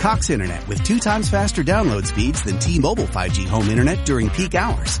switch to Cox Internet with 2 times faster download speeds than T-Mobile 5G home internet during peak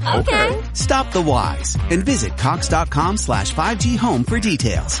hours? Okay. Stop the whys and visit cox.com/5G home for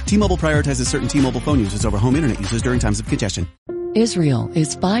details. T-Mobile prioritizes certain T-Mobile phone users over home internet users during times of congestion. Israel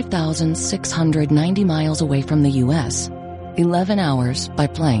is 5,690 miles away from the U.S., 11 hours by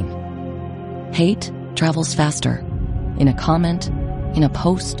plane. Hate travels faster. In a comment, in a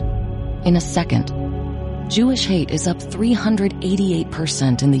post, in a second. Jewish hate is up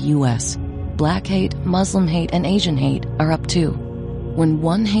 388% in the U.S. Black hate, Muslim hate, and Asian hate are up too. When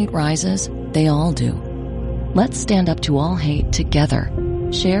one hate rises, they all do. Let's stand up to all hate together.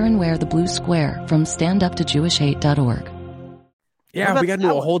 Share and wear the blue square from standuptojewishhate.org. Yeah, we got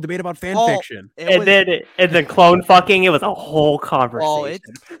into a whole debate about fan fiction. And then clone fucking, it was a whole conversation.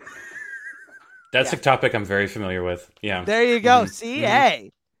 That's a topic I'm very familiar with. Yeah. There you go. See,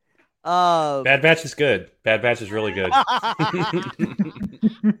 hey. Bad Batch is good. Bad Batch is really good.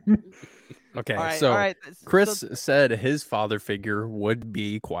 Okay, all right. Chris said his father figure would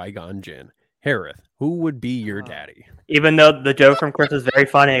be Qui-Gon Jinn. Harith, who would be your daddy? Even though the joke from Chris is very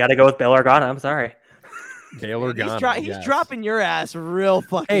funny, I got to go with Bail Organa. I'm sorry. Bail Organa. He's dropping your ass real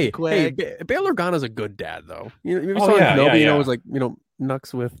fucking quick. Hey, Bail Organa's a good dad, though. You was like, Nux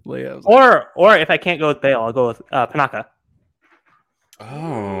with Leia. Or if I can't go with Bail, I'll go with Panaka.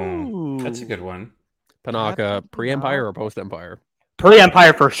 Oh, that's a good one. Panaka, pre-Empire or post-Empire?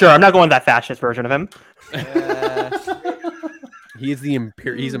 Pre-Empire for sure. I'm not going with that fascist version of him. He is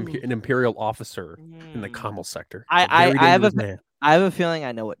he's an Imperial officer in the Kamal sector. I have a feeling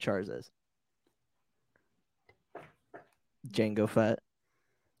I know what Char's is. Jango Fett.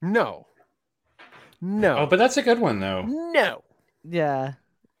 No. Oh, but that's a good one though. No. Yeah.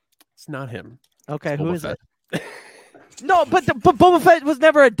 It's not him. Okay, who is it? No, but Boba Fett was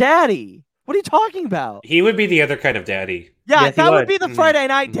never a daddy. What are you talking about? He would be the other kind of daddy. Yeah, yes, that would be the Friday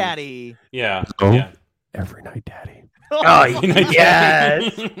night daddy. Yeah. Oh, yeah. Every night daddy. Oh,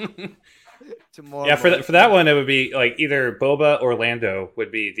 yes. Yeah, for that one, it would be like either Boba or Lando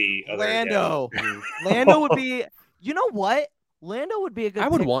would be the other. Lando. Lando would be. You know what? Lando would be a good. I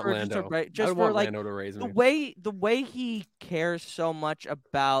would want Lando. Just I would want Lando to raise me. The way he cares so much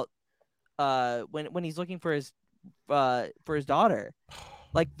about when he's looking for his daughter,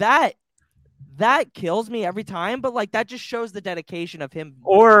 like that kills me every time. But like that just shows the dedication of him.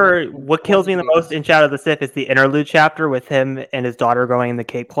 Or what kills me the most in Shadow of the Sith is the interlude chapter with him and his daughter going in the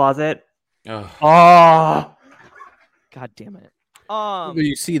cape closet. Oh, God damn it.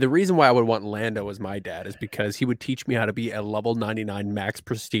 You see, the reason why I would want Lando as my dad is because he would teach me how to be a level 99 max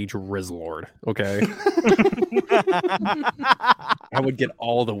prestige Riz Lord. Okay. I would get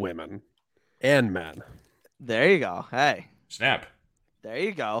all the women and men. There you go. Hey. Snap. There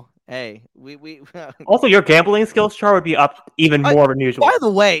you go. Hey, we also your gambling skills, Char, would be up even more than usual. By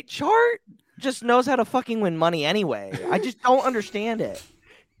the way, Char just knows how to fucking win money anyway. I just don't understand it.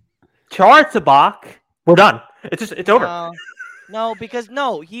 Char Sabak, we're done. It's over. No, because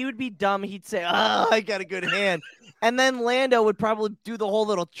he would be dumb. He'd say, "Oh, I got a good hand," and then Lando would probably do the whole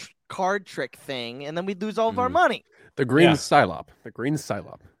little card trick thing, and then we'd lose all of our money. The green Psylop. The green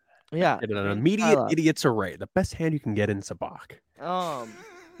Psylop. Yeah. An immediate idiot's array. The best hand you can get in Sabak.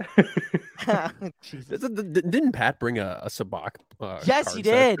 Didn't Pat bring a Sabak? Yes, he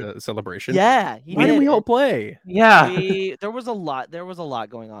did. Celebration. Yeah, Why did we all play? Yeah, there was a lot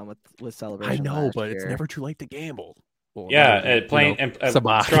going on with celebration. I know, but it's never too late to gamble. Well,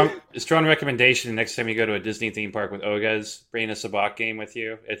 strong recommendation. Next time you go to a Disney theme park with Ogas, bring a Sabak game with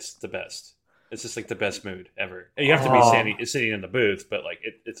you. It's the best. It's just like the best mood ever. You have to be sitting in the booth, but like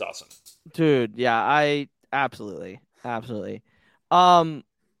it's awesome, dude. Yeah, I absolutely.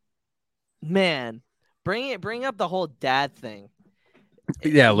 Man, bring up the whole dad thing.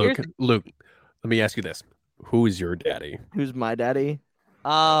 Yeah, Luke, let me ask you this: who is your daddy? Who's my daddy?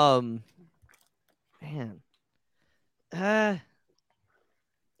 Man, that's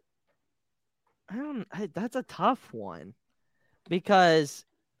a tough one because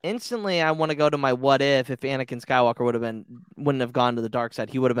instantly I want to go to my what if Anakin Skywalker wouldn't have gone to the dark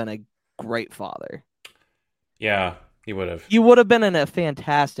side. He would have been a great father. Yeah. He would have. You would have been a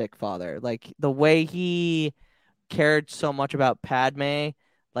fantastic father. Like the way he cared so much about Padme,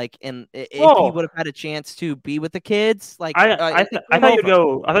 like, and if he would have had a chance to be with the kids, like, I thought you'd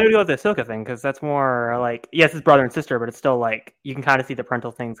go with the Ahsoka thing because that's more like, yes, it's brother and sister, but it's still like you can kind of see the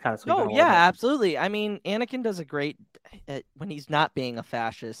parental things kind of. Oh yeah, absolutely. I mean, Anakin does a great when he's not being a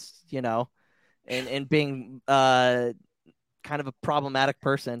fascist, you know, and being kind of a problematic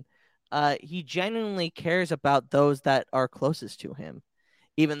person. He genuinely cares about those that are closest to him,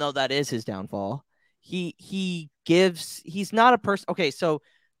 even though that is his downfall. He's not a person. Okay, so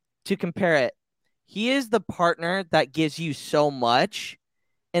to compare it, he is the partner that gives you so much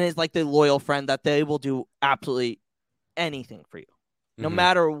and is like the loyal friend that they will do absolutely anything for you. No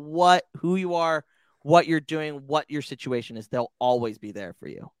matter who you are, what you're doing, what your situation is, they'll always be there for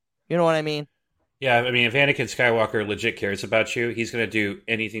you. You know what I mean? Yeah, I mean, if Anakin Skywalker legit cares about you, he's going to do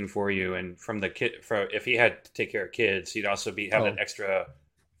anything for you. And if he had to take care of kids, he'd also have that extra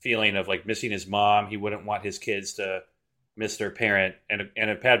feeling of like missing his mom. He wouldn't want his kids to miss their parent. And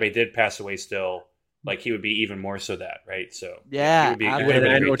if Padme did pass away still, like he would be even more so that, right? So yeah, he would be,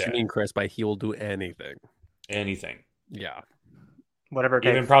 I know what you mean, Chris. By he will do anything. Yeah. Whatever it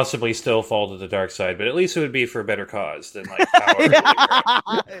even takes. possibly still fall to the dark side, but at least it would be for a better cause than like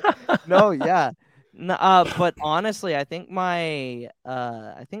power. No, yeah. No, but honestly, I think my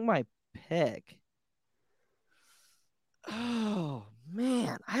pick. Oh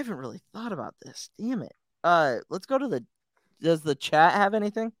man, I haven't really thought about this. Damn it. Let's go to does the chat have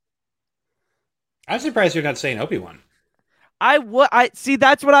anything? I'm surprised you're not saying Obi-Wan. I see.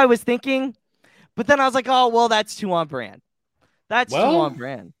 That's what I was thinking, but then I was like, oh well, that's too on brand. Too on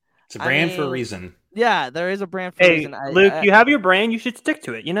brand. It's a brand for a reason. Yeah, there is a brand for a reason. Luke, you have your brand. You should stick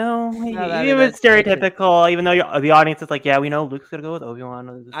to it. You know, even if it's stereotypical, even though the audience is like, yeah, we know Luke's gonna go with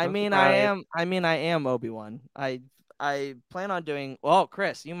Obi-Wan. I am Obi-Wan. I plan on doing. Well,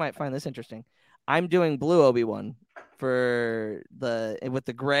 Chris, you might find this interesting. I'm doing blue Obi-Wan with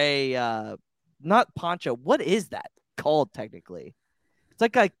the gray, not poncho. What is that called technically? It's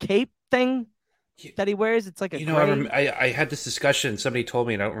like a cape thing that he wears. It's like a I had this discussion. Somebody told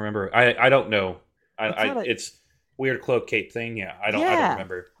me, and I don't remember. I don't know. It's weird cloak cape thing. Yeah, I don't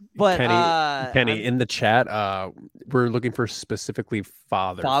remember. But Kenny, in the chat, we're looking for specifically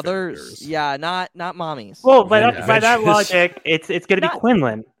fathers. Figures. Yeah, not mommies. Well, by that logic, it's going to be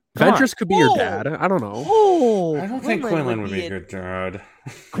Quinlan. Ventress could be your dad. I don't know. Oh, I don't think Quinlan would be your dad.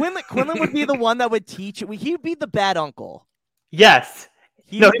 Quinlan would be the one that would teach. He would be the bad uncle. Yes.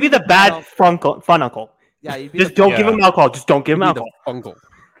 He'd be the bad fun uncle. Yeah, just don't give him alcohol. Just don't give him alcohol. Uncle.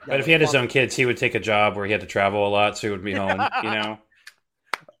 But if he had his own kids, he would take a job where he had to travel a lot, so he would be home.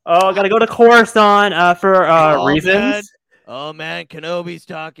 Oh, I gotta go to Coruscant for reasons. Man, Kenobi's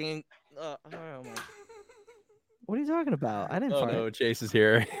talking. What are you talking about? I didn't. Oh no, Chase is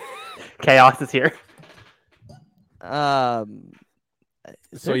here. Chaos is here. So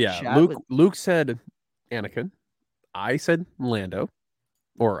yeah, Luke said Anakin. I said Lando.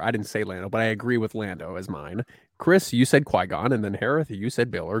 Or I didn't say Lando, but I agree with Lando as mine. Chris, you said Qui-Gon, and then Harith, you said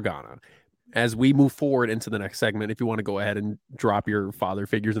Bail Organa. As we move forward into the next segment, if you want to go ahead and drop your father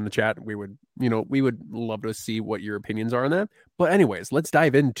figures in the chat, we would love to see what your opinions are on that. But anyways, let's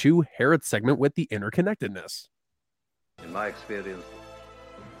dive into Harith's segment with the interconnectedness. In my experience,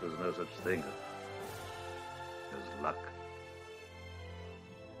 there's no such thing as luck.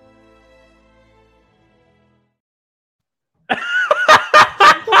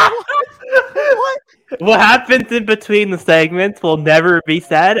 What happens in between the segments will never be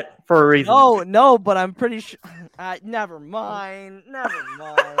said for a reason. Oh no, but I'm pretty sure. Never mind.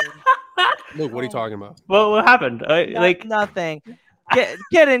 Look, what are you talking about? Well, what happened? Nothing.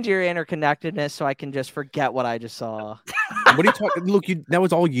 Get into your interconnectedness so I can just forget what I just saw. What are you talking? Look, that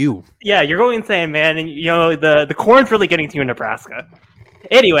was all you. Yeah, you're going insane, man. And the corn's really getting to you in Nebraska.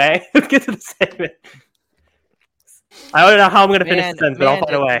 Anyway, let's get to the segment. I don't know how I'm going to finish the sentence, but I'll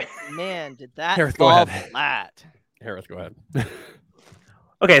find a way. Man, did that Harith, fall flat. Harith, go ahead.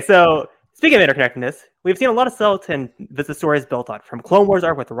 Okay, so speaking of interconnectedness, we've seen a lot of skeleton that the story is built on, from Clone Wars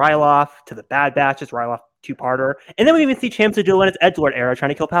arc with Ryloth to the Bad Batch's Ryloth two-parter, and then we even see Cham Syndulla in its Edgelord era trying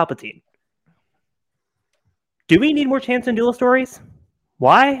to kill Palpatine. Do we need more Cham Syndulla stories?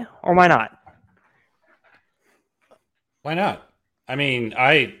 Why or why not? Why not? I mean,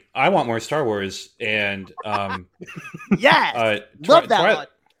 I want more Star Wars, and yes, love that one.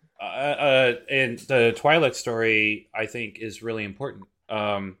 And the Twi'lek story, I think, is really important.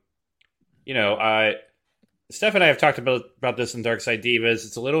 Steph and I have talked about this in Dark Side Divas.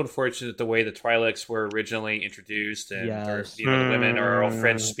 It's a little unfortunate the way the Twi'leks were originally introduced, and the women are all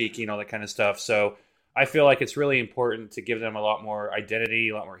French speaking, all that kind of stuff. So I feel like it's really important to give them a lot more identity,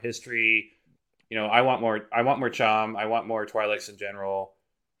 a lot more history. I want more Cham. I want more Twi'leks in general.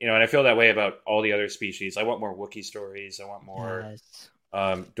 And I feel that way about all the other species. I want more Wookiee stories. I want more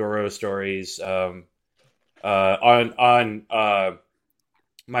Doro stories. On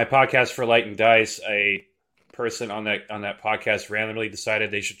my podcast for Light and Dice, a person on that podcast randomly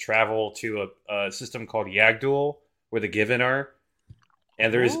decided they should travel to a system called Yagdul, where the Given are,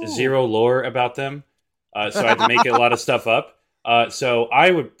 and there's zero lore about them. So I had to make a lot of stuff up. So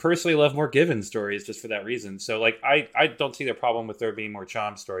I would personally love more Given stories just for that reason. So I don't see the problem with there being more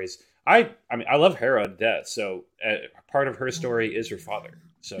Cham stories. I mean I love Hera to death. So part of her story is her father.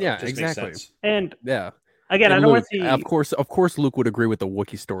 So yeah, it just exactly. Makes sense. And yeah. Again, and I don't Luke, want to see. Of course, Luke would agree with the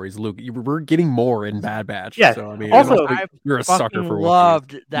Wookiee stories. Luke, we're getting more in Bad Batch. Yeah. So, I mean, also, you're a sucker for Wookiees.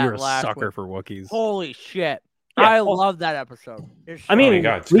 Loved that you're a last sucker one. for Wookiees. Holy shit! Yeah, I love that episode. I mean,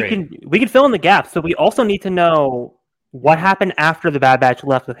 we can fill in the gaps. So we also need to know what happened after the Bad Batch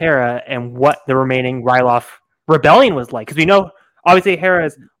left with Hera and what the remaining Ryloth rebellion was like. Because we know, obviously,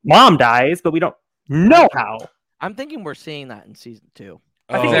 Hera's mom dies, but we don't know how. I'm thinking we're seeing that in season 2.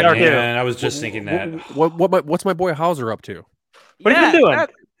 I think they are too. I was just thinking that. What's my boy Hauser up to? What are you doing?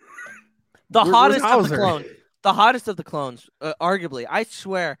 The hottest of the clones. The hottest of the clones, arguably. I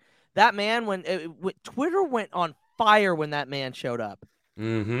swear, that man, when Twitter went on fire when that man showed up.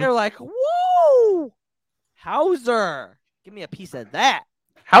 Mm-hmm. They're like, "Whoa, Hauser, give me a piece of that."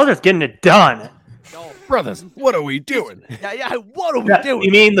 Hauser's getting it done. No, brothers, what are we doing? Yeah, what are we doing?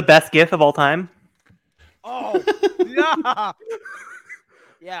 You mean the best GIF of all time? Oh, yeah.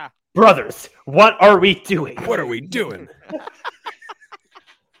 Yeah. Brothers, what are we doing? What are we doing?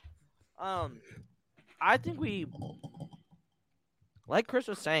 I think like Chris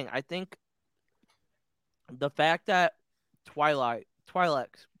was saying, I think the fact that Twi'leks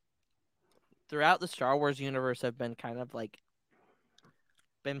throughout the Star Wars universe have been kind of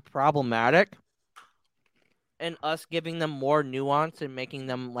been problematic, and us giving them more nuance and making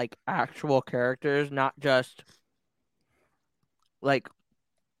them like actual characters, not just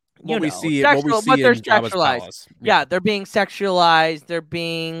what we see in Jabba's palace. Yeah, they're being sexualized. They're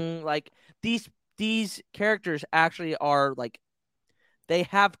being these these characters actually are like, they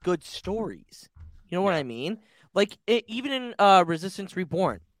have good stories. You know what I mean? Like even in Resistance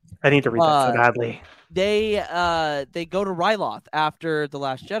Reborn. I need to read that so badly. They go to Ryloth after The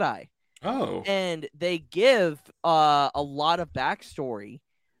Last Jedi. Oh. And they give a lot of backstory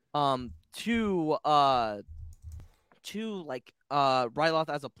to like Ryloth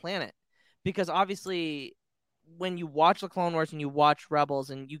as a planet, because obviously when you watch the Clone Wars and you watch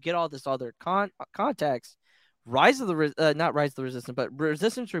Rebels and you get all this other context, not Rise of the Resistance, but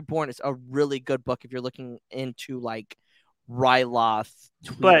Resistance Reborn is a really good book if you're looking into like Ryloth,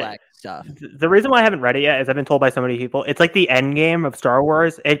 Twi'lek stuff. The reason why I haven't read it yet is I've been told by so many people it's like the end game of Star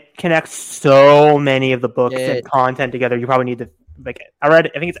Wars. It connects so many of the books and content together. You probably need to like it. I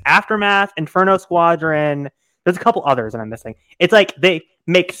think it's Aftermath, Inferno Squadron. There's a couple others that I'm missing. It's like they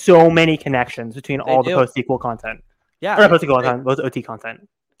make so many connections between all the post-sequel content. Yeah. Or post-sequel content, both OT content.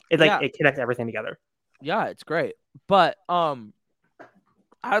 It's like it connects everything together. Yeah, it's great. But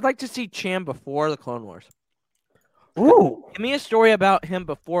I'd like to see Cham before the Clone Wars. Ooh. Give me a story about him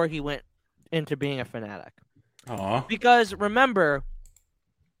before he went into being a fanatic. Aww. Because remember,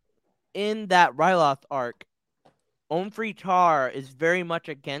 in that Ryloth arc, Omfrey Tar is very much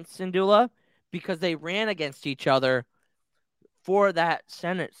against Syndulla because they ran against each other for that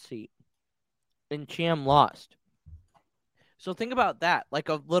Senate seat. And Cham lost. So think about that. Like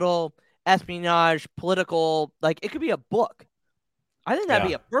a little espionage, political, like it could be a book. I think that'd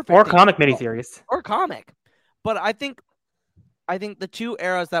be a perfect or comic miniseries. Or comic. But I think the two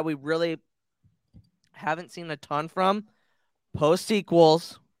eras that we really haven't seen a ton from, post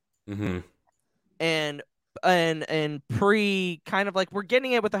sequels, and pre kind of like we're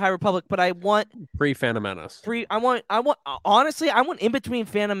getting it with the High Republic, but I want pre Phantom Menace. Honestly, I want in between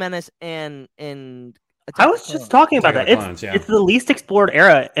Phantom Menace and I was just talking about that. It's the least explored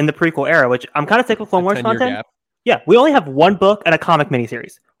era in the prequel era, which I'm kind of sick with Clone Wars content. Gap. Yeah, we only have one book and a comic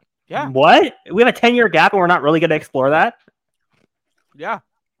miniseries. Yeah. What? We have a 10-year gap and we're not really going to explore that? Yeah.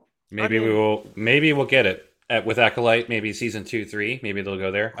 Maybe we'll get it with Acolyte. Maybe season 2, 3. Maybe they'll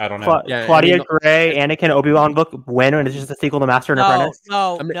go there. I don't know. Claudia Gray, Anakin, Obi-Wan book. When it's just a sequel to Master and Apprentice.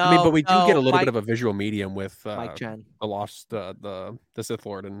 But we do get a little bit of a visual medium with the Lost, the Sith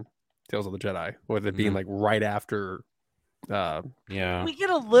Lord and Tales of the Jedi, with it being like right after. We get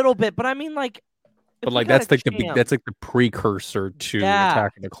a little bit, but I mean like. But like that's like the precursor to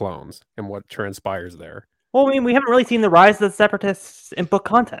Attack of the Clones and what transpires there. Well, I mean, we haven't really seen the rise of the Separatists in book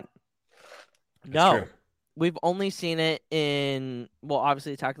content. No, we've only seen it in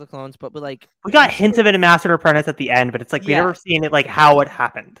obviously Attack of the Clones, but we got hints of it in Master and Apprentice at the end, but it's like we never seen it like how it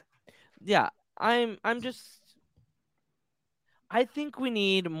happened. Yeah, I think we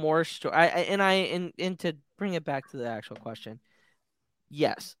need more story. And to bring it back to the actual question,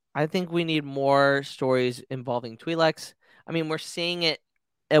 yes. I think we need more stories involving Twi'leks. I mean, we're seeing it.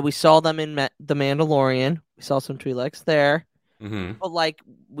 We saw them in The Mandalorian. We saw some Twi'leks there. But like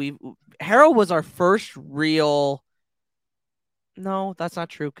Hera was our first real. No, that's not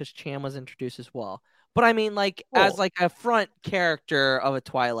true because Cham was introduced as well. But I mean, like as like a front character of a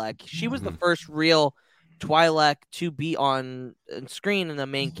Twi'lek, she was the first real Twi'lek to be on screen in the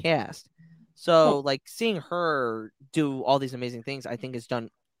main cast. So like seeing her do all these amazing things, I think is done.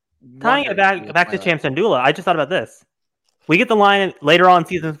 Tying it back to Cham Syndulla, I just thought about this. We get the line later on in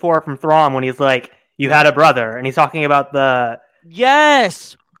season 4 from Thrawn when he's like, "You had a brother," and he's talking about the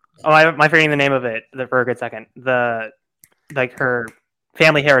am I forgetting the name of it for a good second? Her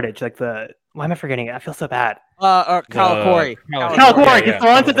family heritage, why am I forgetting it? I feel so bad. Kalikori. Kalikori, because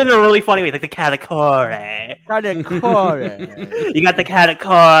Thrawn says it in a really funny way, like the Kalikori. You got the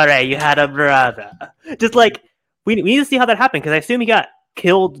Kalikori. You had a brother. Just like we need to see how that happened because I assume he got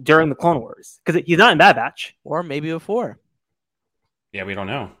killed during the Clone Wars because he's not in Bad Batch, or maybe before. Yeah, we don't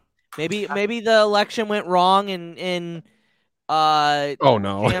know. Maybe the election went wrong and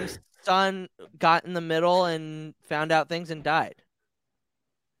Cham's son got in the middle and found out things and died.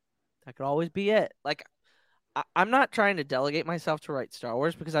 That could always be it. Like I'm not trying to delegate myself to write Star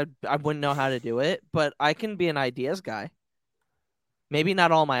Wars because I wouldn't know how to do it, but I can be an ideas guy. Maybe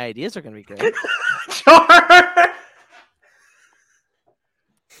not all my ideas are going to be great. Sure.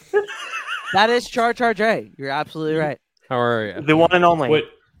 That is Char Char J. You're absolutely right. How are you? The one and only.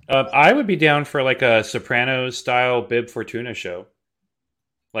 I would be down for like a Sopranos style Bib Fortuna show.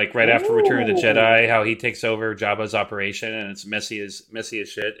 Like right after Return of the Jedi, how he takes over Jabba's operation and it's messy as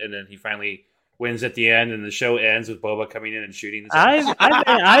shit, and then he finally wins at the end, and the show ends with Boba coming in and shooting.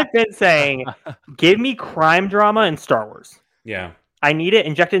 I've been saying, give me crime drama in Star Wars. Yeah, I need it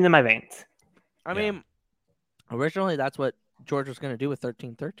injected into my veins. I mean, originally that's what George was going to do with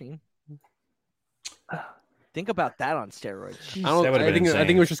 1313. Think about that on steroids. I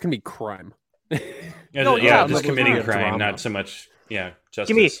think it was just gonna be crime. Just committing crime, not so much. Yeah,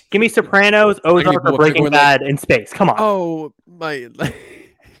 justice. Give me Sopranos, Ozark, or Breaking Bad in space. Come on. Oh my!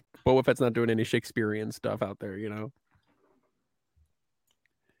 Boba Fett's not doing any Shakespearean stuff out there,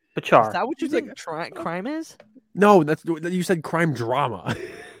 But Char, is that what you think crime is? No, you said crime drama.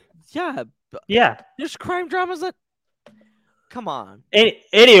 Yeah. There's crime dramas that. Come on.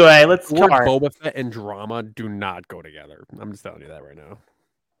 Anyway, let's Char. Boba Fett and drama do not go together. I'm just telling you that right now.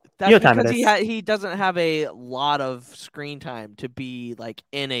 That's because he doesn't have a lot of screen time to be like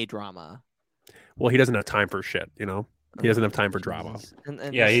in a drama. Well, he doesn't have time for shit, He doesn't have time for drama.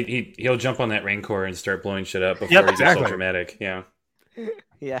 And he'll jump on that Rancor and start blowing shit up before he gets so dramatic. Yeah.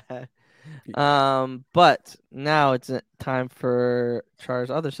 Yeah. But now it's time for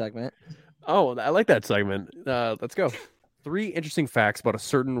Char's other segment. Oh, I like that segment. Let's go. 3 interesting facts about a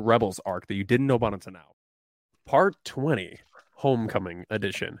certain Rebels arc that you didn't know about until now. Part 20, Homecoming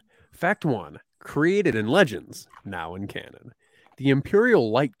Edition. Fact 1, created in Legends, now in canon. The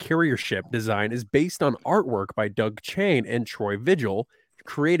Imperial Light Carrier ship design is based on artwork by Doug Chang and Troy Vigil,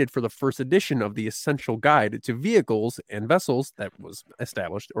 created for the first edition of the Essential Guide to Vehicles and Vessels that was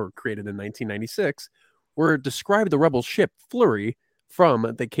established or created in 1996, where it described the Rebel ship Flurry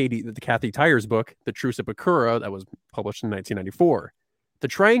from the Kathy Tyers book, The Truce at Bakura, that was published in 1994. The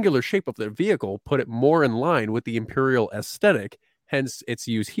triangular shape of the vehicle put it more in line with the Imperial aesthetic, hence its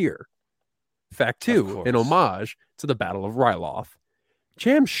use here. Fact 2, an homage to the Battle of Ryloth.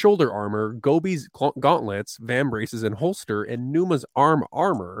 Cham's shoulder armor, Gobi's gauntlets, vambraces and holster, and Numa's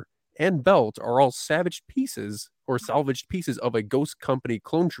armor and belt are all salvaged pieces of a Ghost Company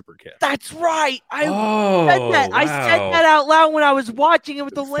clone trooper kit. That's right. I said that. Wow. I said that out loud when I was watching it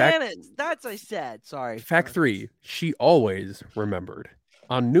with the Lannis. That's I said. Sorry. Fact 3. She always remembered.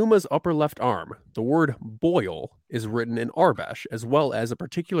 On Numa's upper left arm, the word Boyle is written in Arbesh, as well as a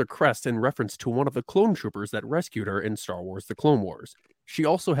particular crest in reference to one of the clone troopers that rescued her in Star Wars The Clone Wars. She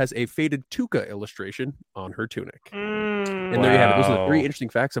also has a faded Tuca illustration on her tunic. And there you have it. Those are the 3 interesting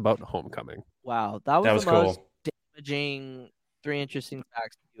facts about Homecoming. Wow, that was the most damaging 3 interesting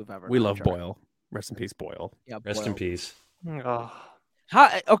facts you've ever heard. We love Boyle. Rest in peace, Boyle. Yeah, Rest in peace. Oh.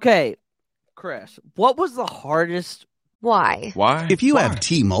 Okay, Chris, what was the hardest... Why? If you have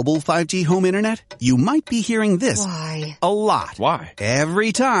T-Mobile 5G home internet, you might be hearing this a lot. Why?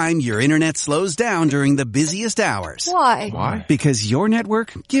 Every time your internet slows down during the busiest hours. Why? Because your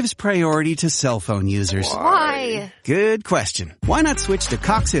network gives priority to cell phone users. Why? Good question. Why not switch to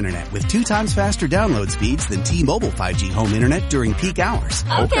Cox Internet with 2 times faster download speeds than T-Mobile 5G home internet during peak hours?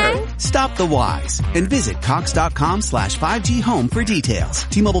 Okay. Stop the whys and visit Cox.com/5G home for details.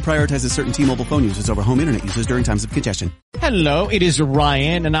 T-Mobile prioritizes certain T-Mobile phone users over home internet users during times of congestion. Hello, it is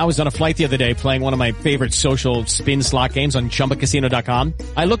Ryan, and I was on a flight the other day playing one of my favorite social spin slot games on ChumbaCasino.com.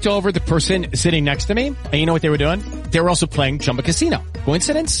 I looked over at the person sitting next to me, and you know what they were doing? They were also playing Chumba Casino.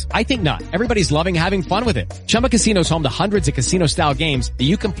 Coincidence? I think not. Everybody's loving having fun with it. Chumba Casino is home to hundreds of casino-style games that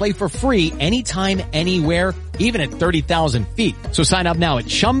you can play for free anytime, anywhere, even at 30,000 feet. So sign up now at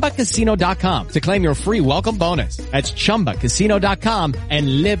ChumbaCasino.com to claim your free welcome bonus. That's ChumbaCasino.com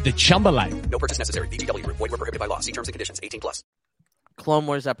and live the Chumba life. No purchase necessary. VGW. Void where prohibited by law. See terms and conditions. 18+. Clone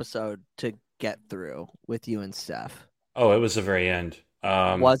Wars episode to get through with you and Steph. Oh, it was the very end.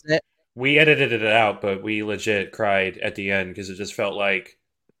 Was it? We edited it out, but we legit cried at the end because it just felt like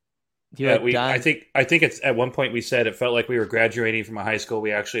I think it's at one point we said it felt like we were graduating from a high school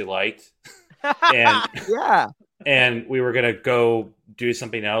we actually liked, and and we were gonna go do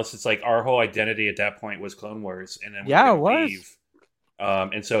something else. It's like our whole identity at that point was Clone Wars, and then we were gonna leave.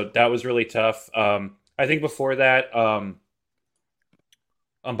 And so that was really tough. I think before that,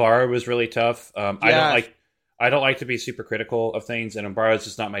 Umbara was really tough. I don't like to be super critical of things, and Umbara is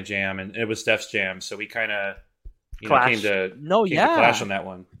just not my jam, and it was Steph's jam, so we kind of came to clash on that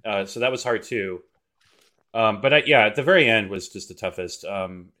one. So that was hard too. But at the very end was just the toughest.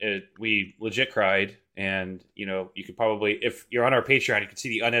 We legit cried, and you could probably, if you're on our Patreon, you can see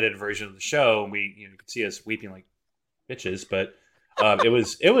the unedited version of the show, and you could see us weeping like bitches. But it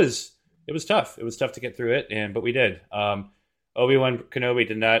was tough. It was tough to get through it, but we did. Obi-Wan Kenobi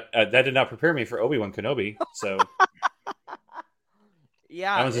did not prepare me for Obi-Wan Kenobi, so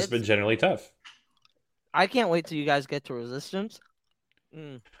that one's just been generally tough. I can't wait till you guys get to Resistance.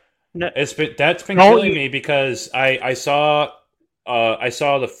 No, that's been killing me because I saw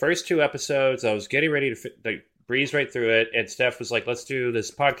the first 2 episodes. I was getting ready to breeze right through it, and Steph was like, "Let's do this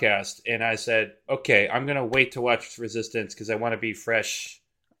podcast," and I said, "Okay, I'm gonna wait to watch Resistance because I want to be fresh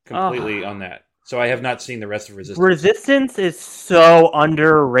completely on that." So I have not seen the rest of Resistance. Resistance is so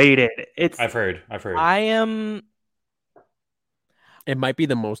underrated. I've heard. I am. It might be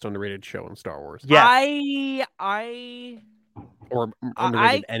the most underrated show in Star Wars. Yeah. Or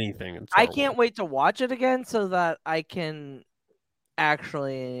underrated anything in Star Wars. I can't wait to watch it again so that I can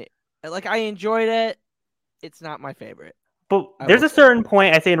actually I enjoyed it. It's not my favorite. But there's a certain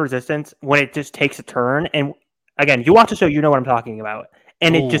point I say in Resistance when it just takes a turn, and again, you watch the show, you know what I'm talking about.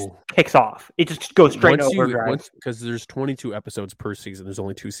 And it just kicks off. It just goes straight into overdrive. Because there's 22 episodes per season. There's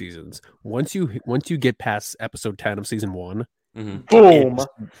only 2 seasons. Once you get past episode 10 of season 1, boom,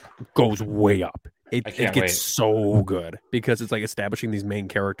 it goes way up. It gets wait. so good because it's like establishing these main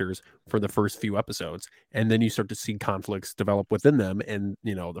characters for the first few episodes, and then you start to see conflicts develop within them, and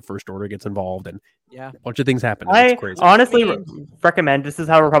the First Order gets involved, and a bunch of things happen. I it's crazy. honestly recommend. This is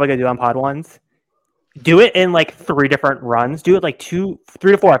how we're probably gonna do on Pod Ones. Do it in 3 different runs. Do it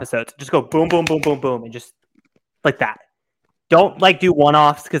 3 to 4 episodes. Just go boom, boom, boom, boom, boom, and just like that. Don't do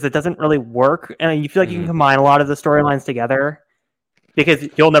one-offs because it doesn't really work, and you feel like you can combine a lot of the storylines together because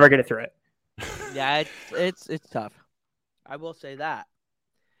you'll never get it through it. Yeah, it's tough. I will say that.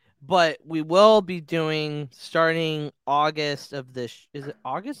 But we will be doing starting August of this. Is it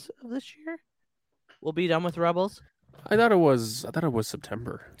August of this year? We'll be done with Rebels. I thought it was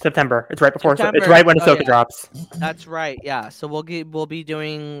September. September. It's right before. It's right when Ahsoka drops. That's right. Yeah. So we'll be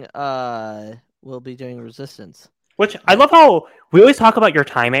doing Resistance. Which I love how we always talk about your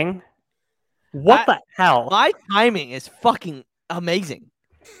timing. What the hell? My timing is fucking amazing.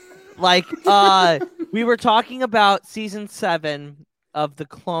 We were talking about season 7 of the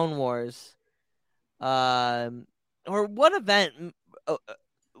Clone Wars. Or what event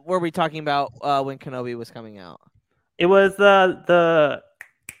were we talking about when Kenobi was coming out? It was the.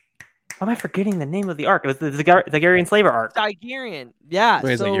 Why am I forgetting the name of the arc? It was the Zygerian Slaver arc. Zygerian, yeah.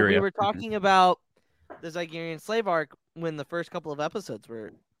 Wait, so Zygeria. We were talking about the Zygerian Slave arc when the first couple of episodes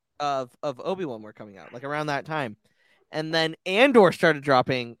of Obi-Wan were coming out, around that time, and then Andor started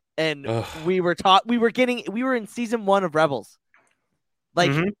dropping, and we were in season 1 of Rebels,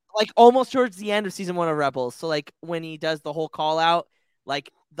 almost towards the end of season 1 of Rebels. So when he does the whole call out, the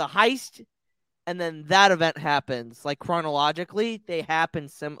heist. And then that event happens, chronologically, they happen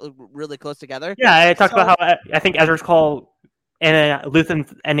really close together. Yeah, I talked about how I think Ezra's call and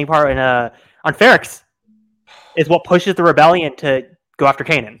Luthen's ending part on Ferrix is what pushes the rebellion to go after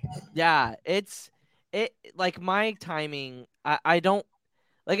Kanan. Yeah, my timing. I don't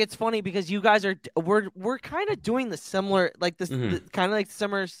it's funny because you guys we're kind of doing the similar kind of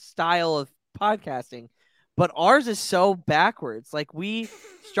similar style of podcasting. But ours is so backwards. We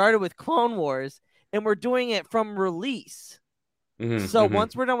started with Clone Wars, and we're doing it from release. So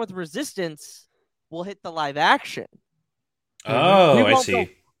once we're done with Resistance, we'll hit the live action. Oh, I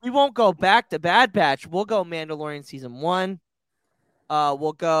see. We won't go back to Bad Batch. We'll go Mandalorian season 1.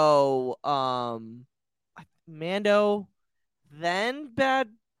 We'll go Mando, then Bad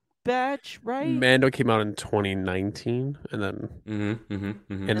Batch, right? Mando came out in 2019, and then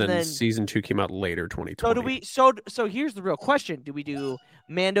and then season 2 came out later, 2020. So here's the real question: do we do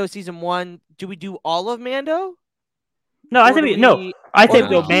Mando season 1? Do we do all of Mando? No, I think I think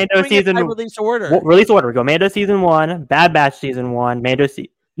go Mando season release order. Release order. We go Mando season 1, Bad Batch season 1, Mando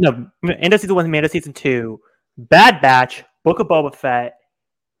season 1, Mando season 2, Bad Batch, Book of Boba Fett,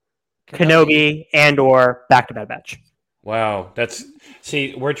 Kenobi, Andor, back to Bad Batch. Wow,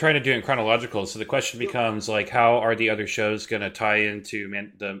 we're trying to do it in chronological, so the question becomes how are the other shows going to tie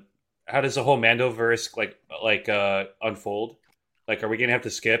into how does the whole Mandoverse unfold? Are we going to have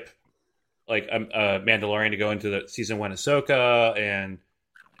to skip Mandalorian to go into the season 1 Ahsoka, and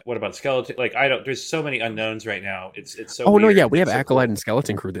what about Skeleton? There's so many unknowns right now. It's so. Oh weird. no, yeah, we have Acolyte and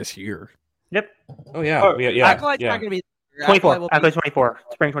Skeleton Crew this year. Yep. Oh yeah, yeah. Acolyte's not going to be 24. Acolyte 24.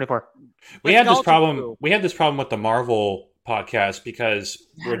 Spring 24. We had this problem. We had this problem with the Marvel podcast because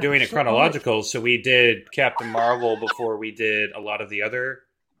we're doing it chronological. So we did Captain Marvel before we did a lot of the other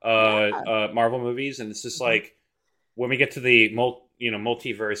Marvel movies, and it's just when we get to the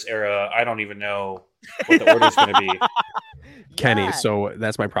multiverse era, I don't even know what the order's going to be. Kenny, so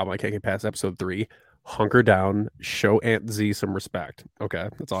that's my problem. I can't get past episode 3. Hunker down, show Aunt Z some respect. Okay,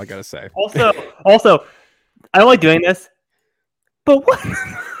 that's all I gotta say. Also, I don't like doing this, but what?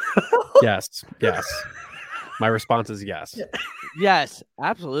 Yes. My response is yes. Yes,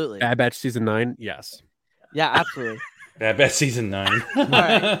 absolutely. Bad Batch season 9, yes. Yeah, absolutely. Bad Batch season 9.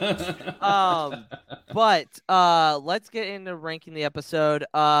 All right. But let's get into ranking the episode.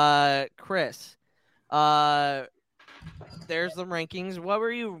 Chris, there's the rankings.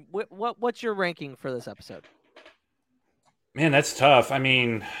 What's your ranking for this episode? Man, that's tough. I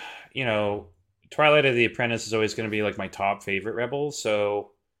mean, Twilight of the Apprentice is always going to be like my top favorite Rebels.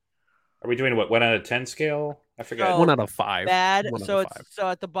 So, are we doing what 1 out of 10 scale? I forget. So, 1 out of 5. Bad. One So out of it's 5. so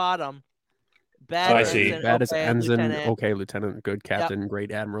at the bottom. Bad. Oh, I see. Bad is ensign, Lieutenant. okay, lieutenant, good captain,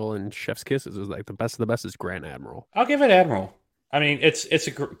 great admiral, and chef's kisses is like the best of the best is Grand Admiral. I'll give it Admiral. I mean, it's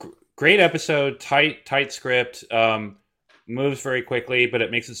a great episode, tight script, moves very quickly, but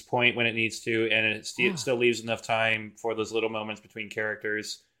it makes its point when it needs to, and it still leaves enough time for those little moments between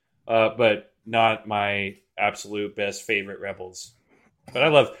characters. But not my absolute best favorite Rebels. But I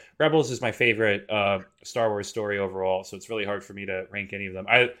love Rebels is my favorite Star Wars story overall, so it's really hard for me to rank any of them.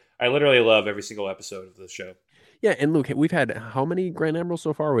 I literally love every single episode of the show. Yeah, and Luke, we've had how many Grand Admirals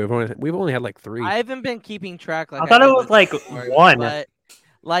so far? We've only had like 3. I haven't been keeping track. I thought it was like 1. But,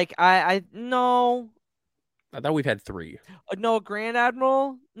 like I no. I thought we've had 3. No, Grand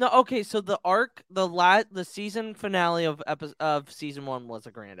Admiral. No, okay. So the arc, the season finale of season 1 was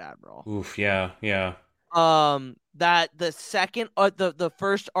a Grand Admiral. Oof, yeah. That the second, the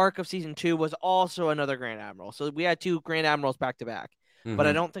first arc of season 2 was also another Grand Admiral. So we had 2 Grand Admirals back to back. But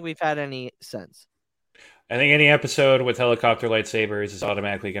I don't think we've had any since. I think any episode with helicopter lightsabers is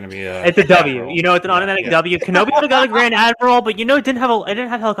automatically going to be a. It's a W. You know, it's an automatic W. Kenobi would have got a Grand Admiral, but it didn't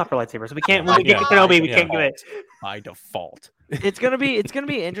have helicopter lightsabers, so we can't. When we get Kenobi, we can't do it by default. It's gonna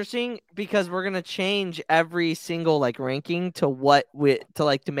be interesting because we're gonna change every single like ranking to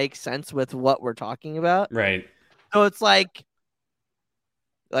to make sense with what we're talking about. Right. So it's like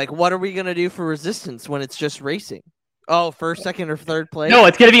what are we gonna do for Resistance when it's just racing? Oh, first, second, or third place? No,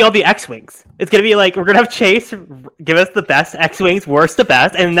 it's going to be all the X-Wings. It's going to be like, we're going to have Chase give us the best X-Wings, worst to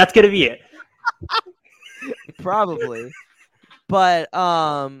best, and that's going to be it. Probably. But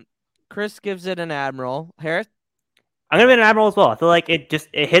Chris gives it an Admiral. Harris? I'm going to give it an Admiral as well. I feel like it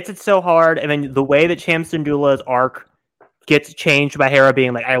hits it so hard, and then the way that Cham Syndulla's arc gets changed by Hera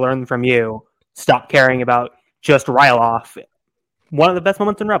being like, I learned from you, stop caring about just Ryloth. One of the best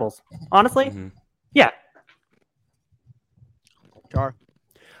moments in Rebels. Honestly, yeah.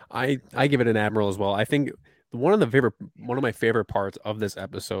 I give it an Admiral as well. I think one of my favorite parts of this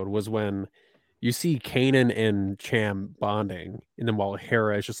episode was when you see Kanan and Cham bonding, and then while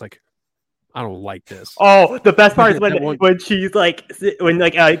Hera is just like, I don't like this. Oh, the best part is when she's like,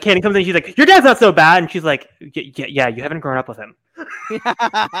 Kanan comes in, she's like, your dad's not so bad, and she's like, yeah, you haven't grown up with him.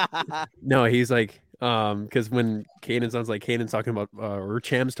 No, he's like, because when Kanan's talking about, or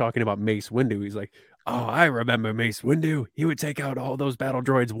Cham's talking about Mace Windu, he's like, oh, I remember Mace Windu. He would take out all those battle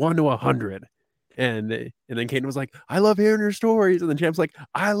droids 1 to 100. And then Kanan was like, I love hearing your stories. And then Cham's like,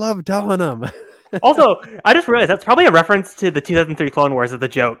 I love telling them. Also, I just realized that's probably a reference to the 2003 Clone Wars as a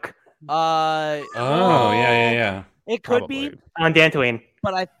joke. Yeah. It could be on Dantooine,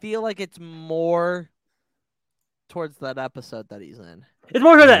 but I feel like it's more towards that episode that he's in. It's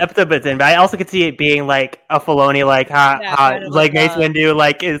more towards that episode that's in, but I also could see it being like a Filoni, like Mace Windu,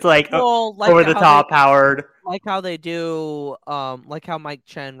 is over the top powered. Like how they do, like how Mike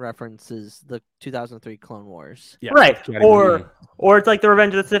Chen references the 2003 Clone Wars. Yeah, right. Or it's like the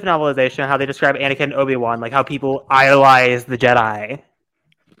Revenge of the Sith novelization, how they describe Anakin and Obi-Wan, like how people idolize the Jedi.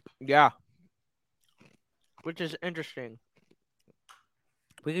 Yeah. Which is interesting.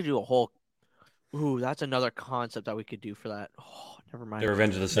 We could do a whole... Ooh, that's another concept that we could do for that. Oh, never mind. The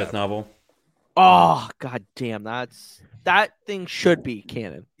Revenge of the Sith novel. Oh, god damn. That thing should be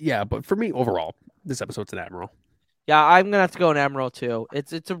canon. Yeah, but for me, overall, this episode's an Admiral. Yeah, I'm going to have to go an Admiral, too.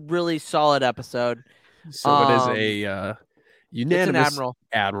 It's a really solid episode. So it is a unanimous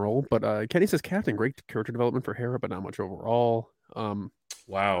Admiral. But Kenny says, Captain, great character development for Hera, but not much overall.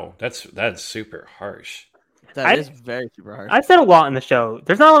 Wow, that's super harsh. That is very super harsh. I've said a lot in the show.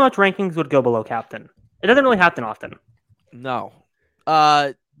 There's not much rankings would go below Captain. It doesn't really happen often. No. The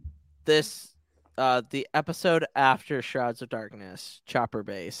episode after Shrouds of Darkness, Chopper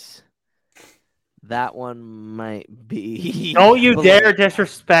Base. That one might be. Don't you dare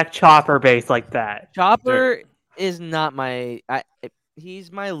disrespect Chopper Base like that. Chopper is not my.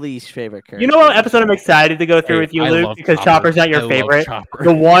 He's my least favorite character. You know what episode I'm excited to go through with you, Luke? Because Chopper's not your favorite.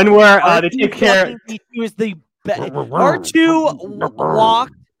 The one where the two characters was the R2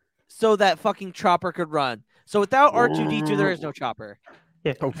 walked so that fucking Chopper could run. So without R2D2, there is no Chopper.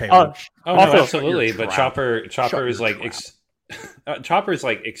 Yeah. Okay. No, absolutely. But Chopper is like Chopper is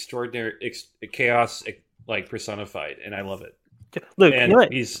like extraordinary chaos, like personified, and I love it. Luke,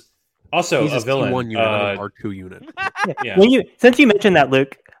 and he's also a villain. T1 unit, R2 unit. Yeah. Since you mentioned that,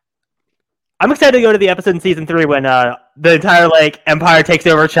 Luke, I'm excited to go to the episode in season 3 when the entire Empire takes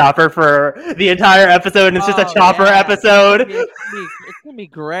over Chopper for the entire episode, and it's just a Chopper episode. It's gonna be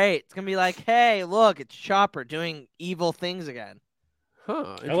great. It's gonna be like, hey, look, it's Chopper doing evil things again.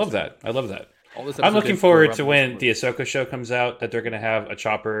 Huh? I love that. I'm looking forward to when the Ahsoka show comes out, that they're going to have a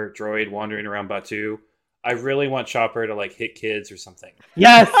Chopper droid wandering around Batuu. I really want Chopper to like hit kids or something.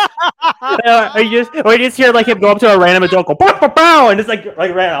 Yes. or you just hear like him go up to a random adult, go pow, pow, pow, and just like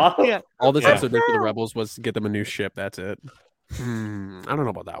ran off. Yeah. All this episode did for the rebels was get them a new ship. That's it. I don't know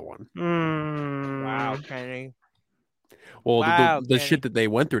about that one. Wow, Kenny. Well, the shit that they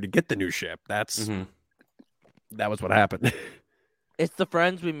went through to get the new ship. That was what happened. It's the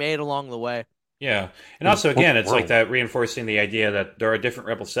friends we made along the way. Yeah, and also again, it's like that reinforcing the idea that there are different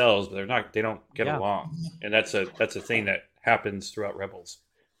rebel cells, but they don't get along, and that's a thing that happens throughout Rebels.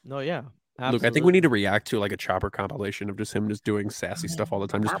 No, yeah. Absolutely. Look, I think we need to react to like a Chopper compilation of just him just doing sassy stuff all the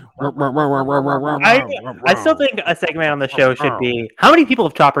time. I still think a segment on the show should be how many people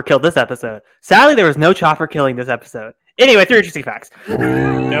have Chopper killed this episode. Sadly, there was no Chopper killing this episode. Anyway, 3 interesting facts.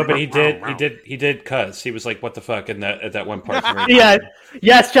 No, but he did cuss. He was like, "What the fuck?" at that one part.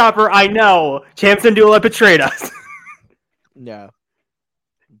 Yes, Chopper. I know. Champs and Dula betrayed us. No,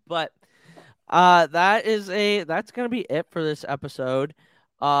 but that's gonna be it for this episode.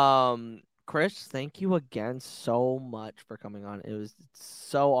 Chris, thank you again so much for coming on. It was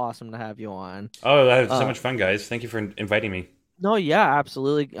so awesome to have you on. Oh, that was so much fun, guys. Thank you for inviting me. No, yeah,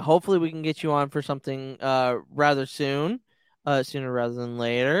 absolutely. Hopefully we can get you on for something rather soon, sooner rather than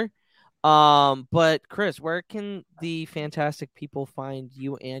later. But Chris, where can the fantastic people find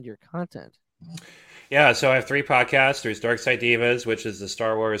you and your content? Yeah, so I have 3 podcasts. There's Dark Side Divas, which is the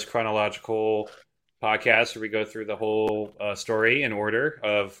Star Wars chronological podcast where we go through the whole story in order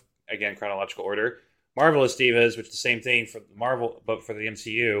of, again, chronological order. Marvelous Divas, which is the same thing for Marvel, but for the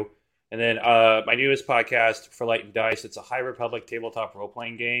MCU. And then my newest podcast, For Light and Dice, it's a High Republic tabletop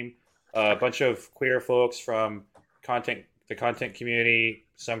role-playing game. A bunch of queer folks from the content community,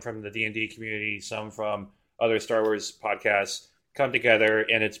 some from the D&D community, some from other Star Wars podcasts come together,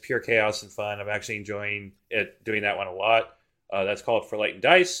 and it's pure chaos and fun. I'm actually enjoying doing that one a lot. That's called For Light and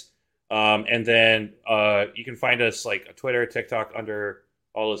Dice. And then you can find us like a Twitter, TikTok, under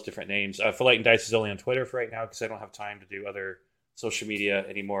all those different names. For Light and Dice is only on Twitter for right now because I don't have time to do other social media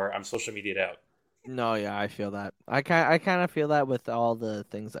anymore. I'm social media'd out. No, yeah, I feel that. I kind of feel that with all the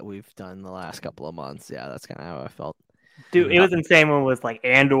things that we've done the last couple of months. Yeah, that's kind of how I felt. Dude, it was insane when it was like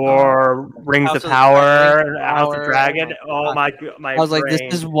Andor, Rings of Power, House of Dragon. Oh my! I was like, this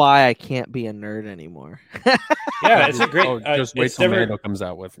is why I can't be a nerd anymore. Yeah, it's a great. Just wait till Mando comes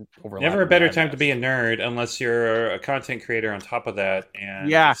out with overlap. Never a better time to be a nerd unless you're a content creator on top of that,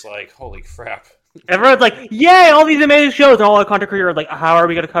 and it's like, holy crap! Everyone's like, "Yay! All these amazing shows!" And all our content creators are like, "How are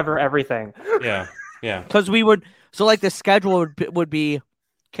we going to cover everything?" Yeah. Because we would. So like the schedule would be,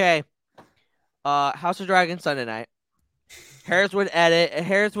 okay. House of Dragon Sunday night. Harris would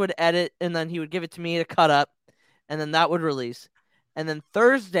edit, and then he would give it to me to cut up, and then that would release. And then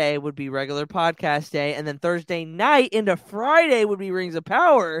Thursday would be regular podcast day, and then Thursday night into Friday would be Rings of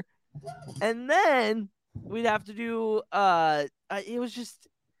Power, and then we'd have to do. It was just.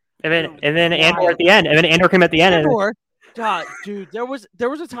 And then Andor at the end, and then Andor came at the end. Andor, dude, there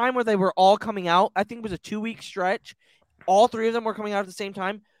was a time where they were all coming out. I think it was a 2-week stretch. All 3 of them were coming out at the same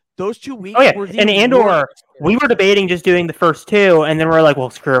time. Those 2 weeks. Oh yeah, and Andor, we were debating just doing the first 2, and then we're like, well,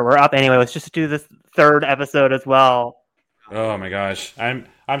 screw it, we're up anyway. Let's just do this 3rd episode as well. Oh my gosh, I'm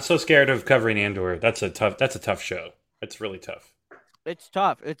so scared of covering Andor. That's a tough show. It's really tough. It's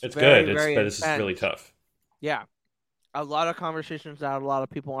tough. It's very, good. But this is really tough. Yeah, a lot of conversations that a lot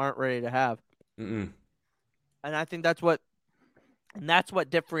of people aren't ready to have. Mm-mm. And I think that's what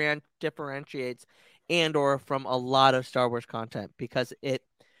differentiates Andor from a lot of Star Wars content, because it.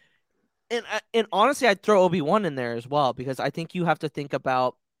 And honestly, I'd throw Obi-Wan in there as well, because I think you have to think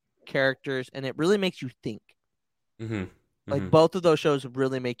about characters, and it really makes you think. Mm-hmm. Like both of those shows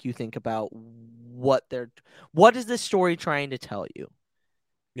really make you think about what is this story trying to tell you?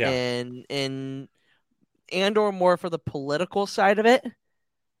 Yeah. And in Andor, more for the political side of it.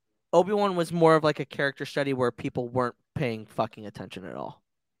 Obi-Wan was more of like a character study where people weren't paying fucking attention at all.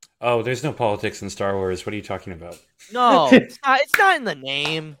 Oh, there's no politics in Star Wars. What are you talking about? No, it's not in the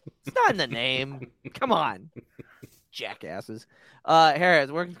name. It's not in the name. Come on, jackasses.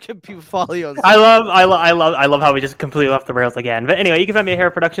 Harris, where can people follow you? I love how we just completely left the rails again. But anyway, you can find me at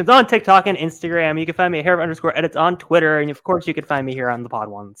Harris Productions on TikTok and Instagram. You can find me at Harris_edits on Twitter, and of course, you can find me here on the Pod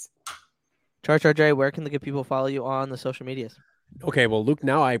Ones. Char J, where can the good people follow you on the social medias? Okay, well, Luke,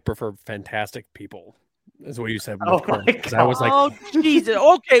 now I prefer fantastic people. Is what you said. Oh my God. I was like, oh Jesus.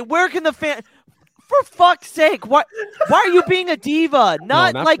 Okay, where can the fan? For fuck's sake, why are you being a diva?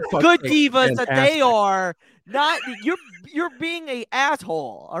 Not like good divas that they are. Not you're being a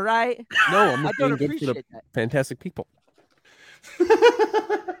asshole. All right. No, I'm not being good for the fantastic people.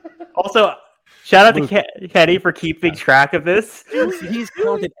 Also, Shout out to Kenny for keeping track of this. He's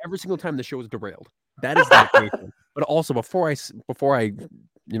counted every single time the show is derailed. That is dedication. But also, before I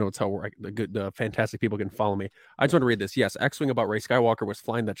tell where the fantastic people can follow me, I just want to read this. Yes, X-Wing about Rey Skywalker was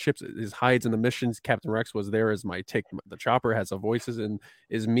flying that ships, his hides in the missions. Captain Rex was there as my take. The Chopper has a voices and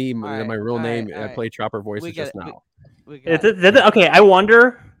is me, my real name. I play Chopper voices just now. Okay, I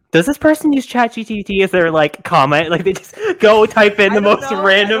wonder, does this person use ChatGPT as their like comment? Like they just go type in the most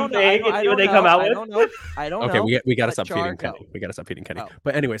random thing and see what they come out with? I don't know. Okay, we got to stop feeding Kenny. We got to stop feeding Kenny.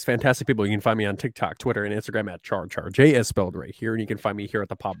 But anyways, fantastic people. You can find me on TikTok, Twitter, and Instagram at Char. J is spelled right here. And you can find me here at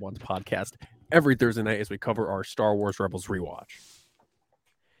the Pod Ones podcast every Thursday night as we cover our Star Wars Rebels rewatch.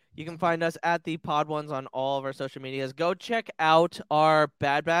 You can find us at the Pod Ones on all of our social medias. Go check out our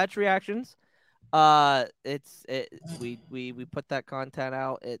Bad Batch reactions. We put that content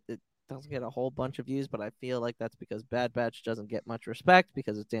out. It doesn't get a whole bunch of views, but I feel like that's because Bad Batch doesn't get much respect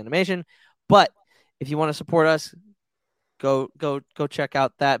because it's animation. But if you want to support us, go check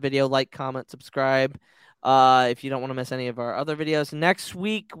out that video, like, comment, subscribe. If you don't want to miss any of our other videos, next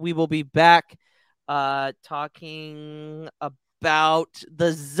week we will be back talking about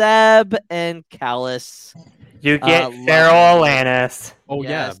the Zeb and Kallus. You get Feral Alanis. Oh,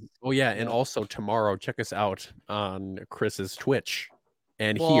 yes. Yeah. And also tomorrow, check us out on Chris's Twitch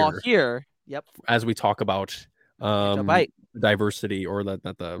and here. Yep. As we talk about diversity, or not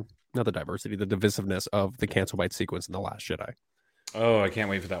the diversity, the divisiveness of the Cancel Bite sequence in The Last Jedi. Oh, I can't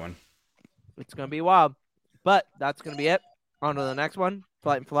wait for that one. It's going to be wild. But that's going to be it. On to the next one.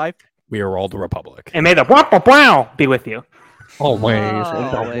 Fighting for Life. We are all the Republic. And may the wow be with you. Always.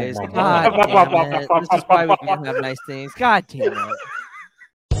 God damn it. This is why we can't have nice things. God damn it.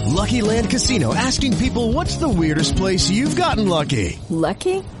 Lucky Land Casino, asking people, what's the weirdest place you've gotten lucky?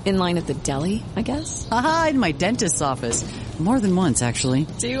 Lucky? In line at the deli, I guess? Aha, in my dentist's office. More than once, actually.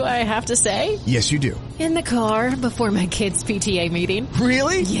 Do I have to say? Yes, you do. In the car before my kids' PTA meeting.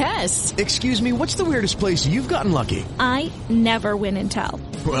 Really? Yes. Excuse me, what's the weirdest place you've gotten lucky? I never win and tell.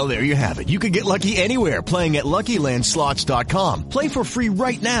 Well, there you have it. You can get lucky anywhere, playing at LuckyLandSlots.com. Play for free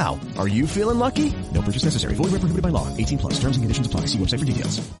right now. Are you feeling lucky? No purchase necessary. Void where prohibited by law. 18+. Terms and conditions apply. See website for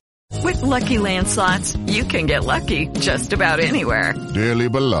details. With Lucky Land Slots, you can get lucky just about anywhere. Dearly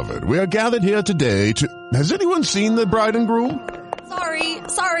beloved, we are gathered here today to... Has anyone seen the bride and groom?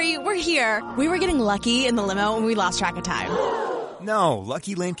 Sorry, we're here. We were getting lucky in the limo and we lost track of time. No,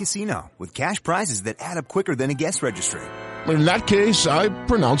 Lucky Land Casino, with cash prizes that add up quicker than a guest registry. In that case, I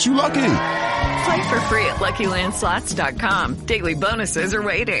pronounce you lucky. Play for free at LuckyLandSlots.com. Daily bonuses are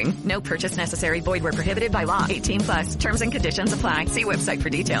waiting. No purchase necessary. Void where prohibited by law. 18+. Terms and conditions apply. See website for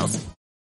details.